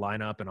the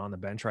lineup and on the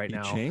bench right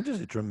now. He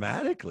changes it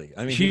dramatically.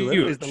 I mean, he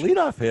literally is the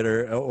leadoff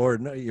hitter, or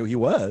no, he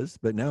was,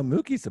 but now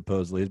Mookie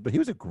supposedly is. But he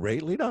was a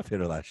great leadoff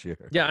hitter last year.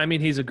 Yeah, I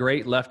mean, he's a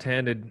great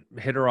left-handed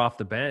hitter off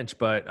the bench,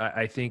 but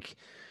I think,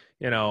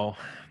 I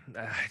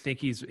think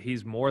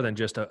he's more than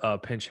just a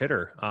pinch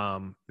hitter.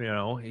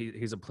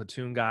 He's a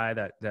platoon guy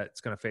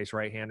that's going to face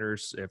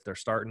right-handers if they're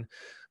starting.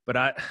 But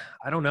I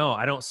don't know.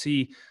 I don't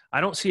see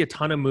a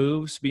ton of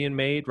moves being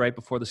made right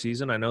before the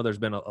season. I know there's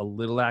been a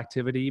little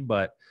activity,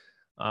 but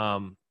I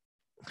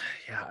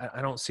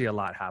don't see a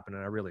lot happening.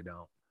 I really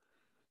don't.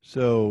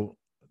 So,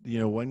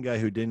 one guy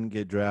who didn't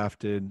get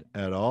drafted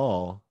at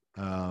all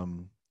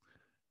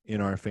in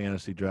our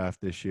fantasy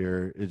draft this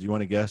year is, you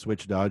want to guess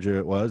which Dodger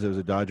it was? It was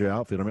a Dodger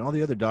outfielder. I mean, all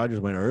the other Dodgers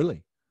went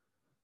early,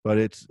 but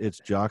it's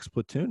Jock's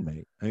platoon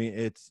mate. I mean,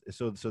 it's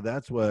so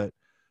that's what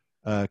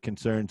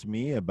concerns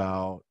me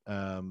about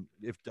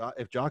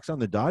if Jock's on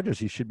the Dodgers,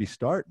 he should be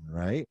starting,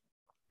 right?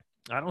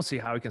 I don't see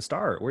how he can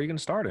start. Where are you going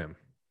to start him?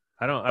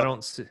 I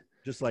don't see.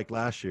 Just like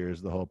last year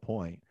is the whole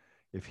point.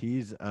 If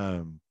he's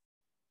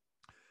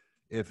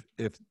if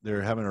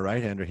they're having a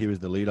right-hander, he was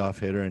the leadoff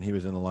hitter and he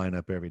was in the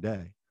lineup every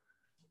day.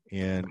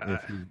 And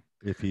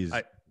if he's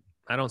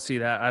I don't see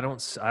that. I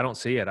don't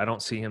see it. I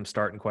don't see him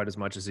starting quite as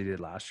much as he did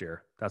last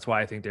year. That's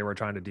why I think they were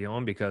trying to deal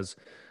him, because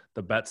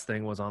the Betts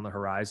thing was on the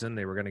horizon.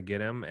 They were going to get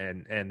him,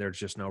 and there's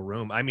just no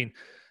room. I mean,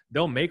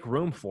 they'll make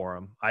room for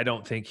him. I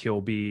don't think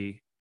he'll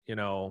be,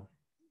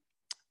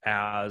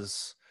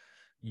 as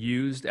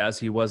used as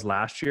he was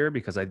last year,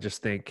 because I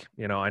just think,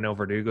 I know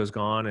Verdugo's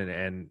gone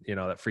and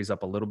that frees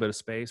up a little bit of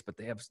space, but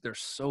they're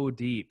so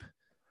deep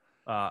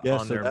on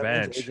so their that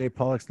means bench. AJ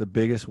Pollock's the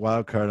biggest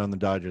wild card on the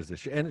Dodgers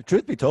this year. And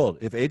truth be told,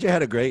 if AJ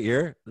had a great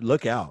year,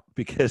 look out,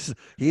 because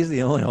he's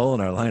the only hole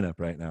in our lineup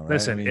right now. Right?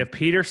 Listen, if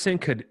Peterson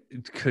could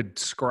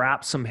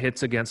scrap some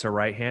hits against a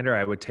right-hander,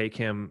 I would take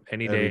him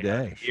any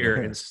day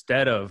here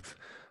instead of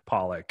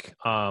Pollock.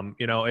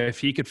 If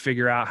he could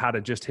figure out how to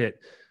just hit,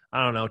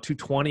 I don't know,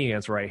 220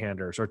 against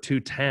right-handers or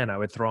 210, I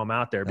would throw him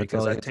out there. That's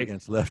because I take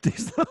against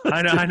lefties.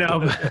 I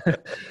know,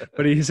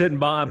 but he's hitting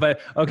bomb.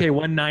 But okay,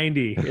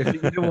 190. If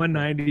you get a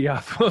 190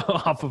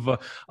 off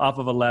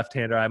of a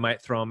left-hander, I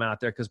might throw him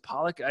out there, because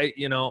Pollock,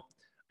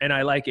 and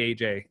I like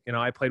AJ.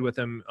 I played with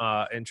him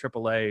in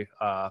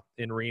AAA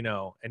in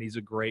Reno, and he's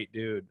a great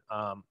dude.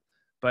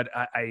 But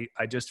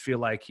I just feel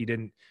like he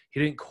didn't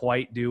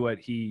quite do what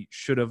he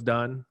should have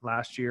done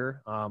last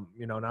year.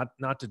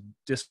 Not to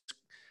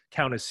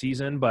discount his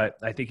season, but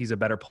I think he's a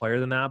better player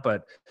than that.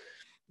 But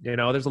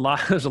there's a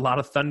lot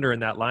of thunder in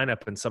that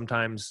lineup, and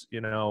sometimes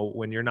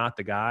when you're not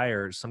the guy,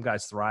 or some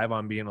guys thrive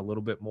on being a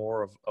little bit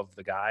more of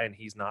the guy, and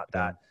he's not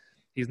that.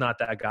 He's not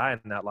that guy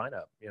in that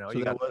lineup. So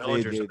you got the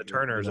Bellingers and the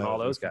Turners and all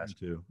those guys.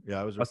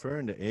 Yeah, I was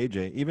referring to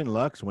AJ. Even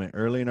Lux went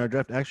early in our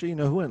draft. Actually,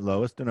 who went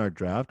lowest in our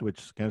draft,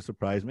 which kind of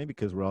surprised me,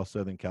 because we're all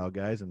Southern Cal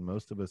guys and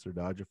most of us are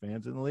Dodger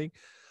fans in the league,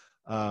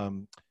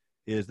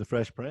 is the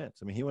Fresh Prince.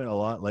 I mean, he went a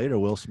lot later,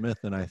 Will Smith,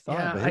 than I thought.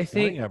 Yeah, but his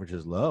batting average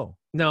is low.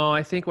 No,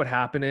 I think what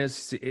happened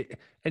is,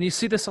 and you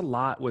see this a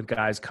lot with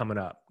guys coming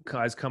up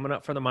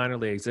from the minor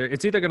leagues.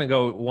 It's either going to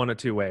go one of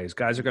two ways.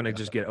 Guys are going to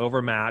just get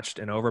overmatched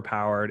and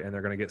overpowered, and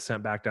they're going to get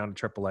sent back down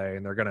to AAA,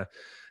 and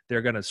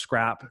they're going to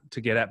scrap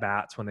to get at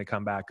bats when they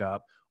come back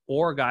up,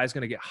 or a guy's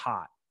going to get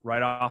hot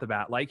right off the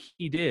bat, like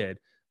he did.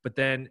 But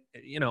then,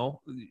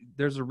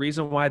 there's a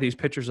reason why these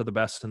pitchers are the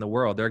best in the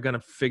world. They're going to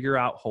figure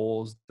out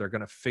holes. They're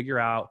going to figure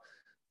out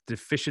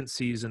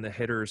deficiencies in the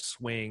hitter's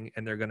swing,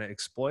 and they're going to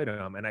exploit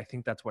them. And I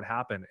think that's what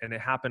happened. And it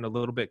happened a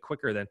little bit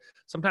quicker than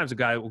sometimes a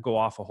guy will go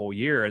off a whole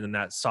year, and then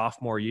that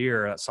sophomore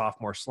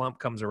slump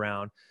comes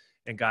around,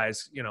 and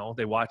guys,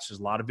 they watch, there's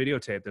a lot of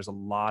videotape. There's a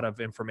lot of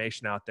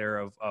information out there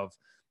of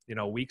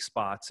weak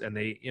spots, and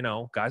they,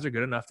 guys are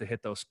good enough to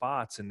hit those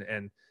spots.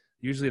 And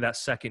usually that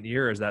second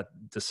year is that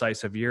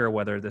decisive year,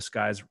 whether this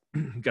guy's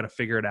going to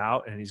figure it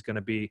out, and he's going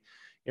to be,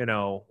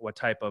 what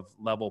type of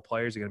level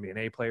player. Is he going to be an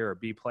A player or a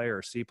B player or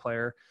a C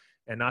player?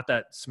 And not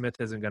that Smith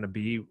isn't going to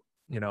be,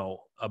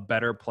 a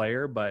better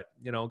player, but,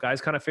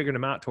 guys kind of figured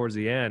him out towards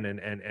the end,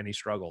 and he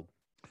struggled.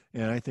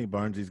 And I think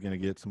Barnsley's going to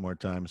get some more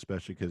time,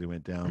 especially because he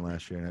went down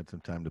last year and had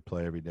some time to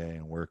play every day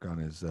and work on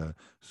his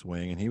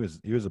swing. And he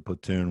was a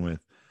platoon with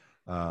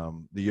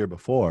the year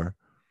before,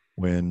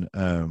 when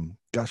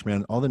gosh,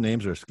 man, all the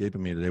names are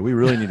escaping me today. We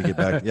really need to get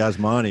back to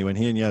Yasmani. When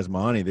he and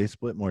Yasmani, they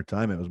split more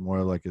time. It was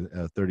more like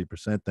a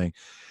 30% thing.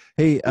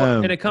 Hey,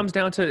 and it comes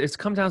down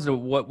to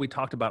what we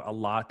talked about a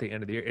lot at the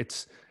end of the year.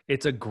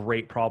 It's a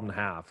great problem to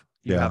have.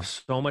 You have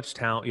so much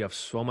talent. You have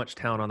so much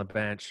talent on the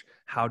bench.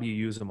 How do you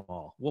use them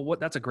all? Well,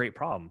 that's a great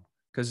problem,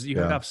 because you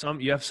have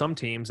some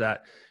teams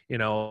that,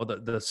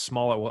 the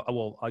smaller,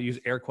 well, I'll use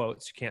air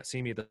quotes. You can't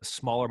see me. The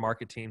smaller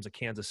market teams like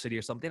Kansas City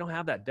or something, they don't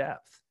have that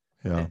depth.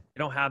 Yeah. They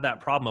don't have that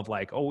problem of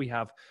like, we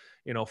have,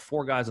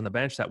 4 guys on the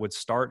bench that would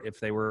start if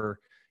they were,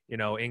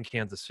 in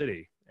Kansas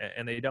City,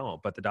 and they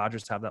don't. But the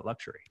Dodgers have that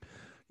luxury.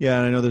 Yeah,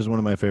 and I know this is one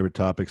of my favorite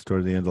topics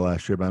toward the end of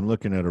last year, but I'm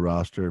looking at a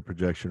roster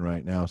projection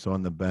right now. So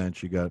on the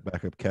bench, you got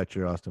backup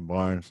catcher Austin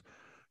Barnes,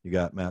 you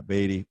got Matt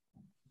Beatty.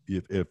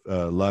 If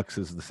Lux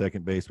is the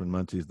second baseman,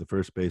 Muncy is the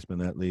first baseman,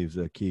 that leaves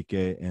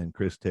Kike and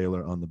Chris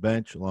Taylor on the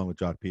bench, along with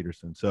Jock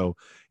Peterson. So,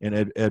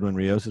 and Edwin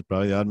Rios is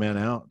probably the odd man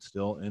out,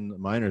 still in the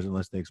minors,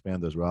 unless they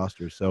expand those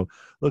rosters. So,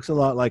 looks a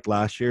lot like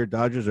last year.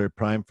 Dodgers are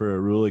primed for a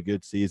really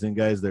good season,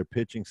 guys. Their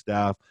pitching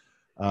staff,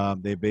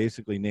 they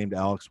basically named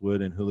Alex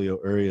Wood and Julio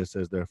Urias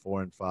as their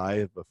 4 and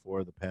 5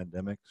 before the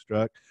pandemic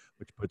struck,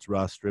 which puts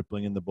Ross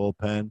Stripling in the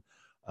bullpen.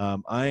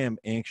 I am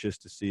anxious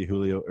to see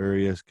Julio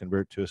Urias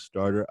convert to a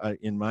starter.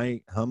 In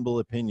my humble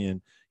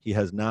opinion, he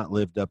has not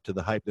lived up to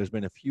the hype. There's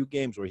been a few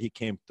games where he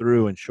came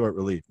through in short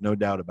relief, no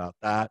doubt about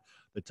that.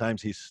 The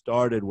times he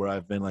started where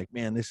I've been like,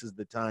 man, this is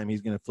the time he's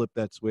going to flip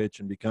that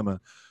switch and become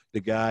the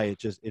guy. It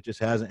just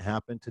hasn't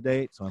happened to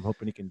date. So I'm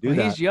hoping he can do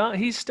that. He's young.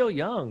 He's still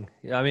young.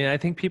 I mean, I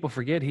think people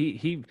forget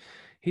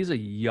he's a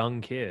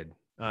young kid.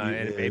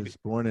 He was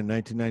born in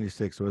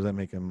 1996. So what does that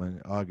make him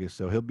in August?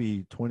 So he'll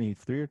be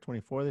 23 or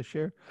 24 this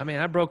year. I mean,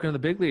 I broke into the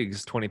big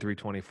leagues 23,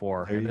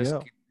 24. There you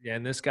go.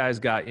 And this guy's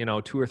got,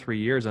 2 or 3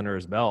 years under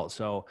his belt.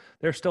 So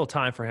there's still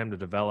time for him to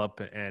develop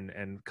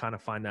and kind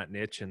of find that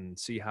niche and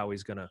see how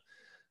he's going to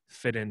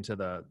fit into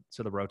the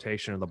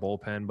rotation of the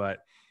bullpen. But,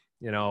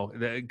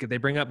 they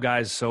bring up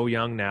guys so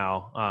young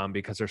now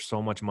because there's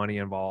so much money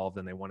involved,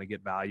 and they want to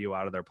get value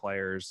out of their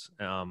players.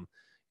 And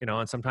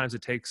sometimes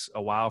it takes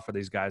a while for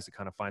these guys to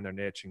kind of find their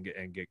niche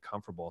and get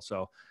comfortable.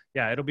 So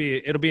yeah, it'll be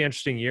an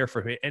interesting year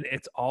for me, and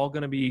it's all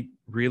going to be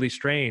really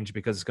strange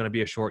because it's going to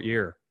be a short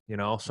year.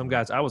 Some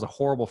guys, I was a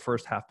horrible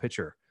first half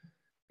pitcher.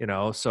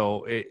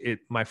 So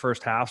my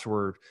first halves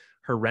were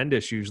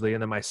horrendous usually,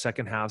 and then my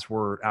second halves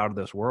were out of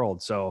this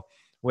world. So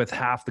with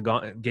half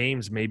the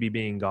games maybe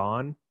being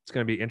gone, it's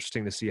going to be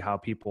interesting to see how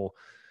people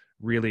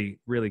really,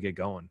 really get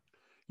going.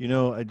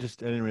 I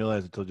didn't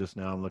realize until just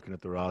now. I'm looking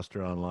at the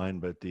roster online,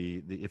 but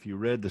the if you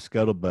read the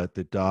scuttlebutt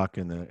that Doc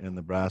and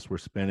the brass were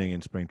spinning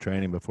in spring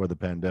training before the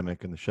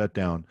pandemic and the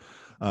shutdown,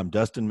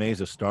 Dustin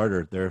May's a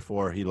starter.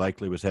 Therefore, he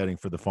likely was heading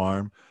for the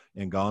farm,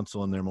 and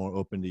Gonsolin, they're more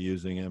open to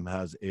using him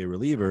as a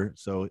reliever.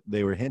 So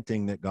they were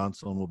hinting that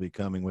Gonsolin will be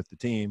coming with the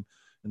team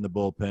in the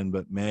bullpen,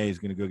 but May is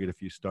going to go get a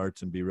few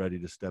starts and be ready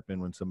to step in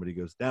when somebody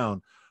goes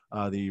down.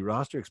 The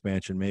roster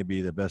expansion may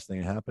be the best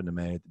thing that happened to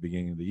May at the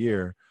beginning of the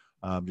year.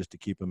 Just to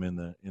keep him in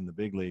the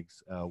big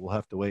leagues. We'll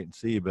have to wait and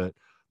see. But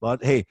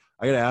hey,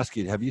 I got to ask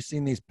you: have you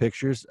seen these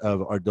pictures of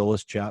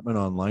Aroldis Chapman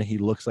online? He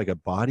looks like a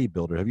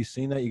bodybuilder. Have you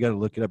seen that? You got to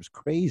look it up. It's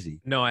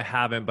crazy. No, I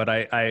haven't. But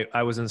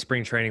I was in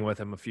spring training with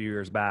him a few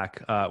years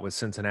back with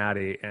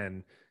Cincinnati,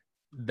 and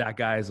that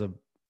guy is a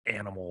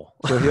animal.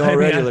 So he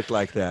already looked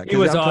like that. He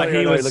was.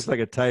 He looked like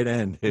a tight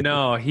end.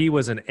 No, he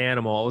was an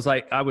animal. It was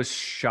like I was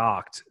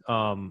shocked.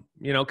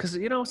 Because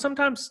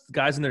sometimes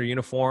guys in their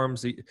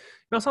uniforms, it's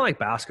not like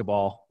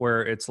basketball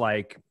where it's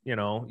like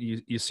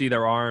you see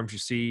their arms,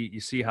 you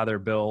see how they're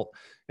built.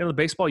 The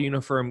baseball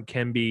uniform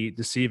can be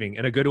deceiving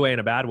in a good way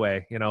and a bad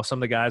way. Some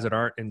of the guys that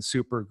aren't in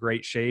super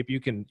great shape, you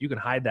can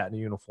hide that in a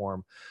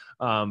uniform.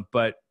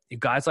 But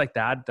guys like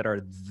that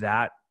are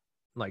that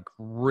like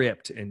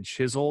ripped and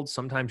chiseled,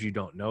 sometimes you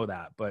don't know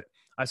that. But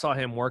I saw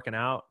him working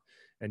out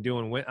and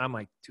I'm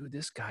like, dude,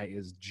 this guy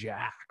is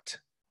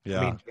jacked. Yeah.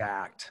 I mean,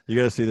 jacked. You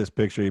got to see this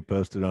picture he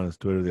posted on his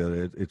Twitter the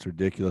other day. It's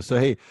ridiculous. So,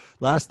 hey,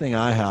 last thing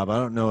I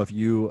don't know if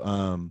you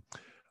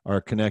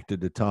are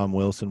connected to Tom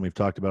Wilson. We've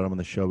talked about him on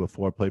the show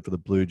before. Played for the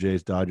Blue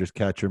Jays, Dodgers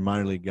catcher,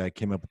 minor league guy,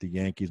 came up with the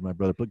Yankees, my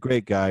brother, but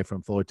great guy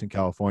from Fullerton,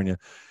 California.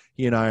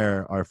 He and I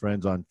are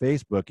friends on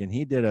Facebook, and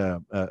he did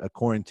a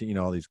quarantine,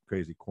 all these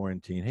crazy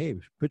quarantine. Hey,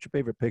 put your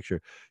favorite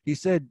picture. He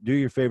said, do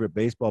your favorite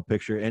baseball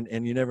picture, and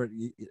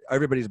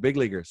everybody's a big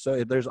leaguer.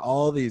 So there's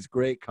all these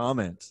great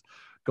comments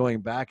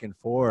going back and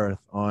forth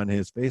on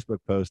his Facebook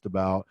post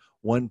about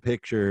one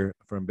picture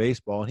from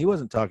baseball. And he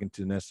wasn't talking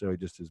to necessarily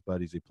just his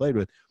buddies he played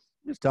with.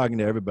 He was talking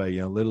to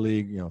everybody, Little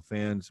League,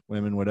 fans,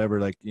 women, whatever,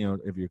 if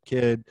you're a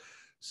kid.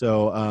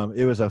 So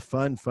it was a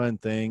fun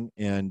thing,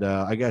 and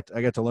I got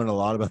to learn a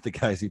lot about the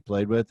guys he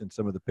played with and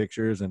some of the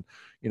pictures. And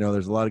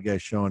there's a lot of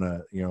guys showing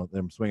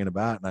them swinging a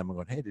bat, and I'm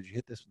going, hey, did you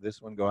hit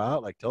this one go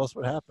out? Like, tell us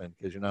what happened,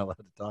 because you're not allowed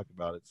to talk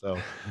about it. So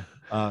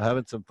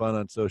having some fun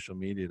on social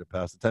media to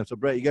pass the time. So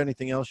Brett, you got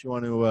anything else you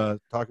want to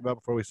talk about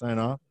before we sign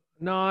off?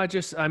 No, I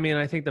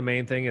think the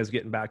main thing is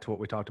getting back to what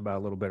we talked about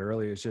a little bit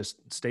earlier is just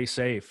stay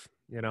safe.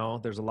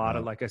 There's a lot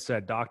of, like I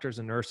said, doctors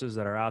and nurses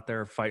that are out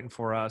there fighting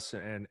for us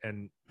and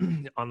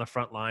on the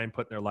front line,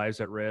 putting their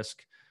lives at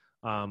risk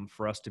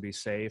for us to be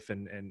safe.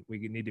 And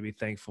we need to be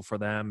thankful for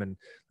them. And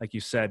like you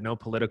said, no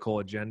political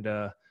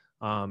agenda,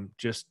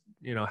 just,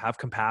 have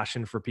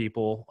compassion for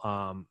people.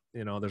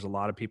 There's a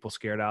lot of people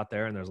scared out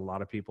there, and there's a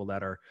lot of people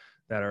that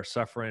are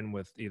suffering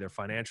with either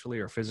financially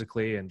or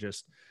physically, and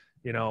just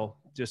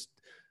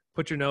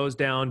put your nose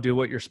down, do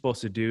what you're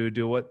supposed to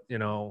do what,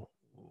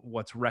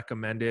 what's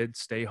recommended,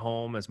 stay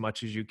home as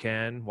much as you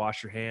can,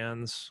 wash your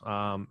hands,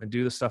 and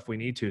do the stuff we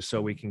need to,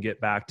 so we can get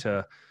back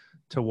to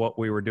what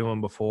we were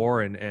doing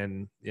before,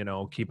 and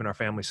keeping our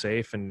family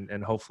safe,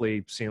 and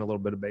hopefully seeing a little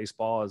bit of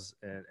baseball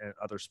and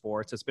other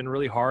sports. It's been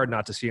really hard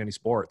not to see any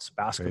sports,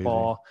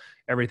 basketball,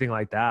 everything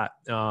like that.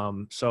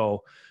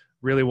 So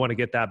really want to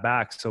get that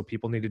back. So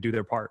people need to do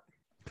their part.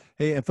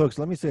 Hey, and folks,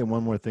 let me say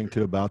one more thing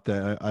too about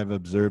that. I've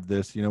observed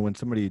this. When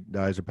somebody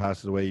dies or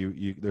passes away,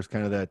 you there's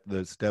kind of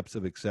the steps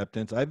of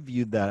acceptance. I've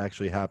viewed that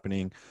actually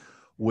happening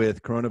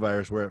with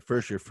coronavirus, where at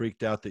first you're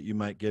freaked out that you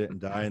might get it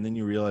and die, and then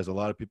you realize a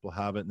lot of people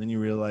have it, and then you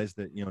realize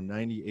that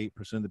 98%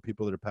 of the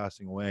people that are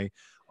passing away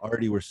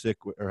already were sick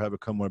or have a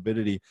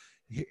comorbidity.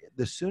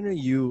 The sooner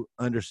you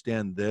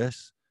understand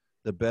this,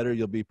 the better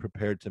you'll be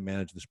prepared to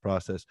manage this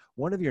process.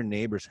 One of your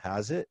neighbors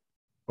has it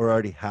or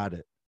already had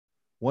it.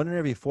 1 in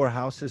every 4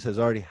 houses has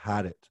already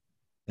had it,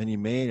 and you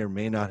may or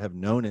may not have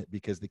known it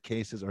because the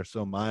cases are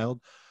so mild.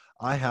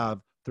 I have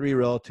 3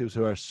 relatives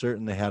who are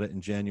certain they had it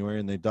in January,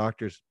 and the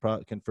doctors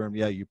confirmed,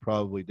 yeah, you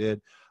probably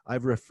did.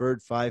 I've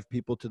referred 5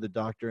 people to the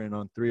doctor, and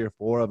on 3 or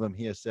 4 of them,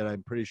 he has said,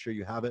 I'm pretty sure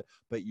you have it,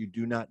 but you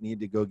do not need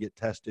to go get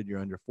tested. You're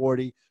under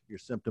 40. Your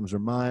symptoms are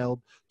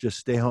mild. Just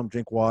stay home,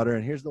 drink water.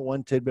 And here's the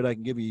one tidbit I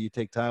can give you. You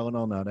take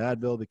Tylenol, not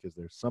Advil, because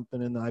there's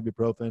something in the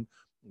ibuprofen.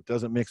 It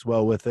doesn't mix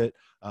well with it.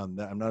 I'm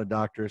not a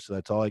doctor, so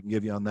that's all I can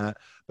give you on that.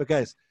 But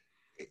guys,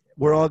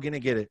 we're all going to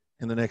get it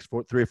in the next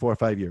 3 or 4 or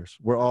 5 years.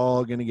 We're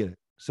all going to get it.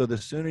 So the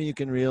sooner you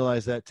can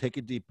realize that, take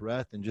a deep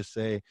breath and just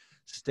say,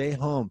 stay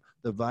home.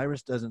 The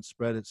virus doesn't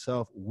spread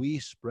itself. We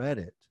spread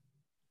it.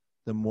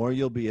 The more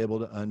you'll be able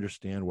to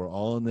understand we're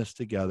all in this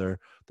together.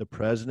 The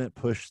president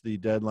pushed the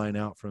deadline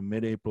out from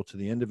mid-April to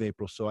the end of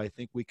April. So I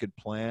think we could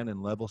plan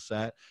and level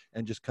set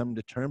and just come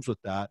to terms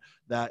with that.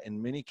 That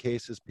in many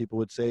cases people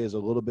would say is a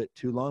little bit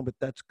too long, but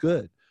that's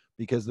good,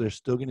 because there's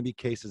still going to be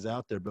cases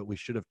out there, but we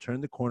should have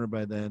turned the corner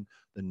by then.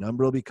 The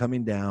number will be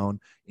coming down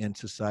and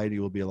society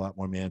will be a lot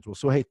more manageable.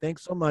 So, hey,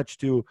 thanks so much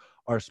to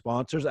our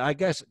sponsors. I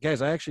guess,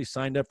 guys, I actually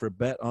signed up for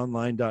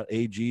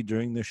betonline.ag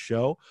during this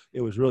show.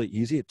 It was really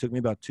easy. It took me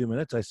about 2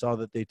 minutes. I saw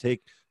that they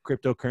take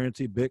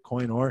cryptocurrency,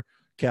 Bitcoin, or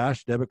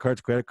cash, debit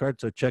cards, credit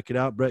cards. So check it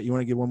out. Brett, you want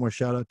to give one more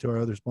shout out to our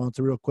other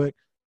sponsor real quick?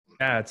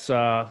 Yeah, it's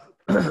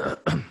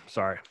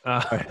sorry.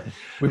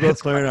 We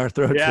both clearing our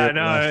throats. Yeah,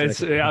 no,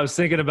 I was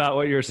thinking about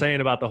what you're saying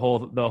about the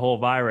whole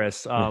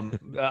virus.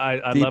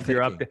 I love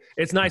your update.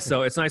 It's nice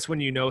though. It's nice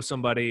when you know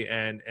somebody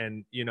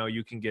and you know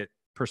you can get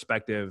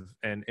perspective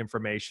and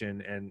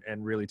information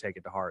and really take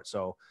it to heart.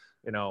 So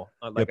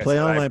like play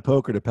online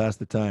poker to pass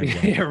the time.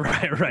 Yeah,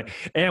 right.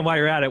 And while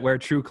you're at it, wear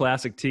True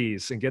Classic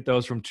tees and get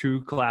those from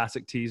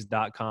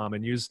trueclassictees.com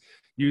and use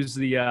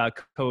the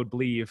code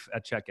BLEAV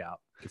at checkout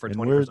for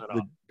 20%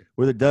 off.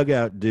 We're the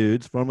Dugout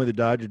Dudes, formerly the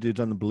Dodger Dudes,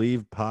 on the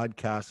Believe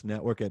Podcast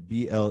Network at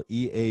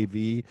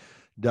BLEAV.com.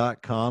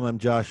 I'm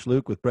Josh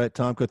Luke with Brett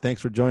Tomko.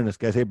 Thanks for joining us,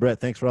 guys. Hey,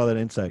 Brett, thanks for all that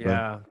insight.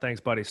 Yeah, thanks,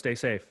 buddy. Stay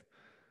safe.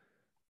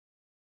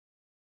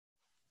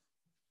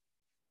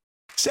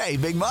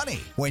 Save big money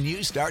when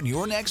you start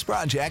your next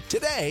project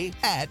today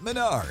at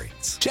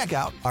Menards. Check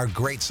out our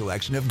great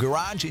selection of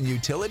garage and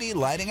utility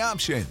lighting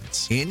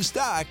options in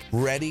stock,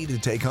 ready to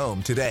take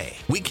home today.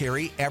 We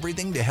carry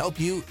everything to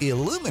help you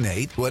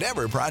illuminate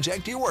whatever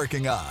project you're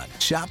working on.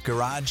 Shop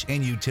garage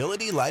and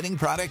utility lighting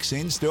products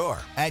in store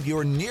at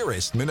your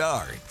nearest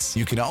Menards.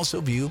 You can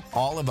also view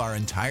all of our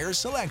entire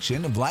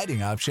selection of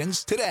lighting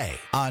options today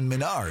on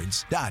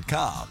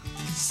Menards.com.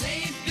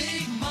 Save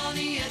big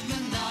money at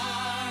Menards.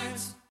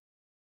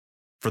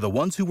 For the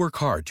ones who work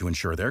hard to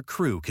ensure their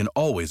crew can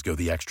always go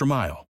the extra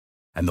mile,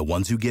 and the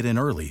ones who get in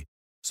early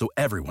so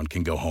everyone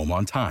can go home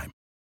on time,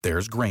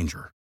 there's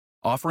Grainger,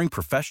 offering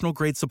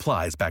professional-grade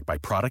supplies backed by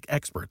product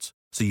experts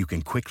so you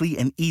can quickly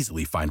and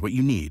easily find what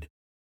you need.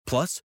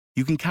 Plus,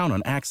 you can count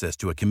on access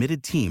to a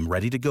committed team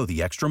ready to go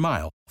the extra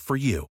mile for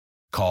you.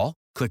 Call,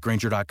 click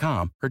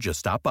Grainger.com, or just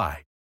stop by.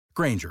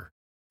 Grainger,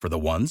 for the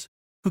ones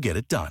who get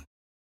it done.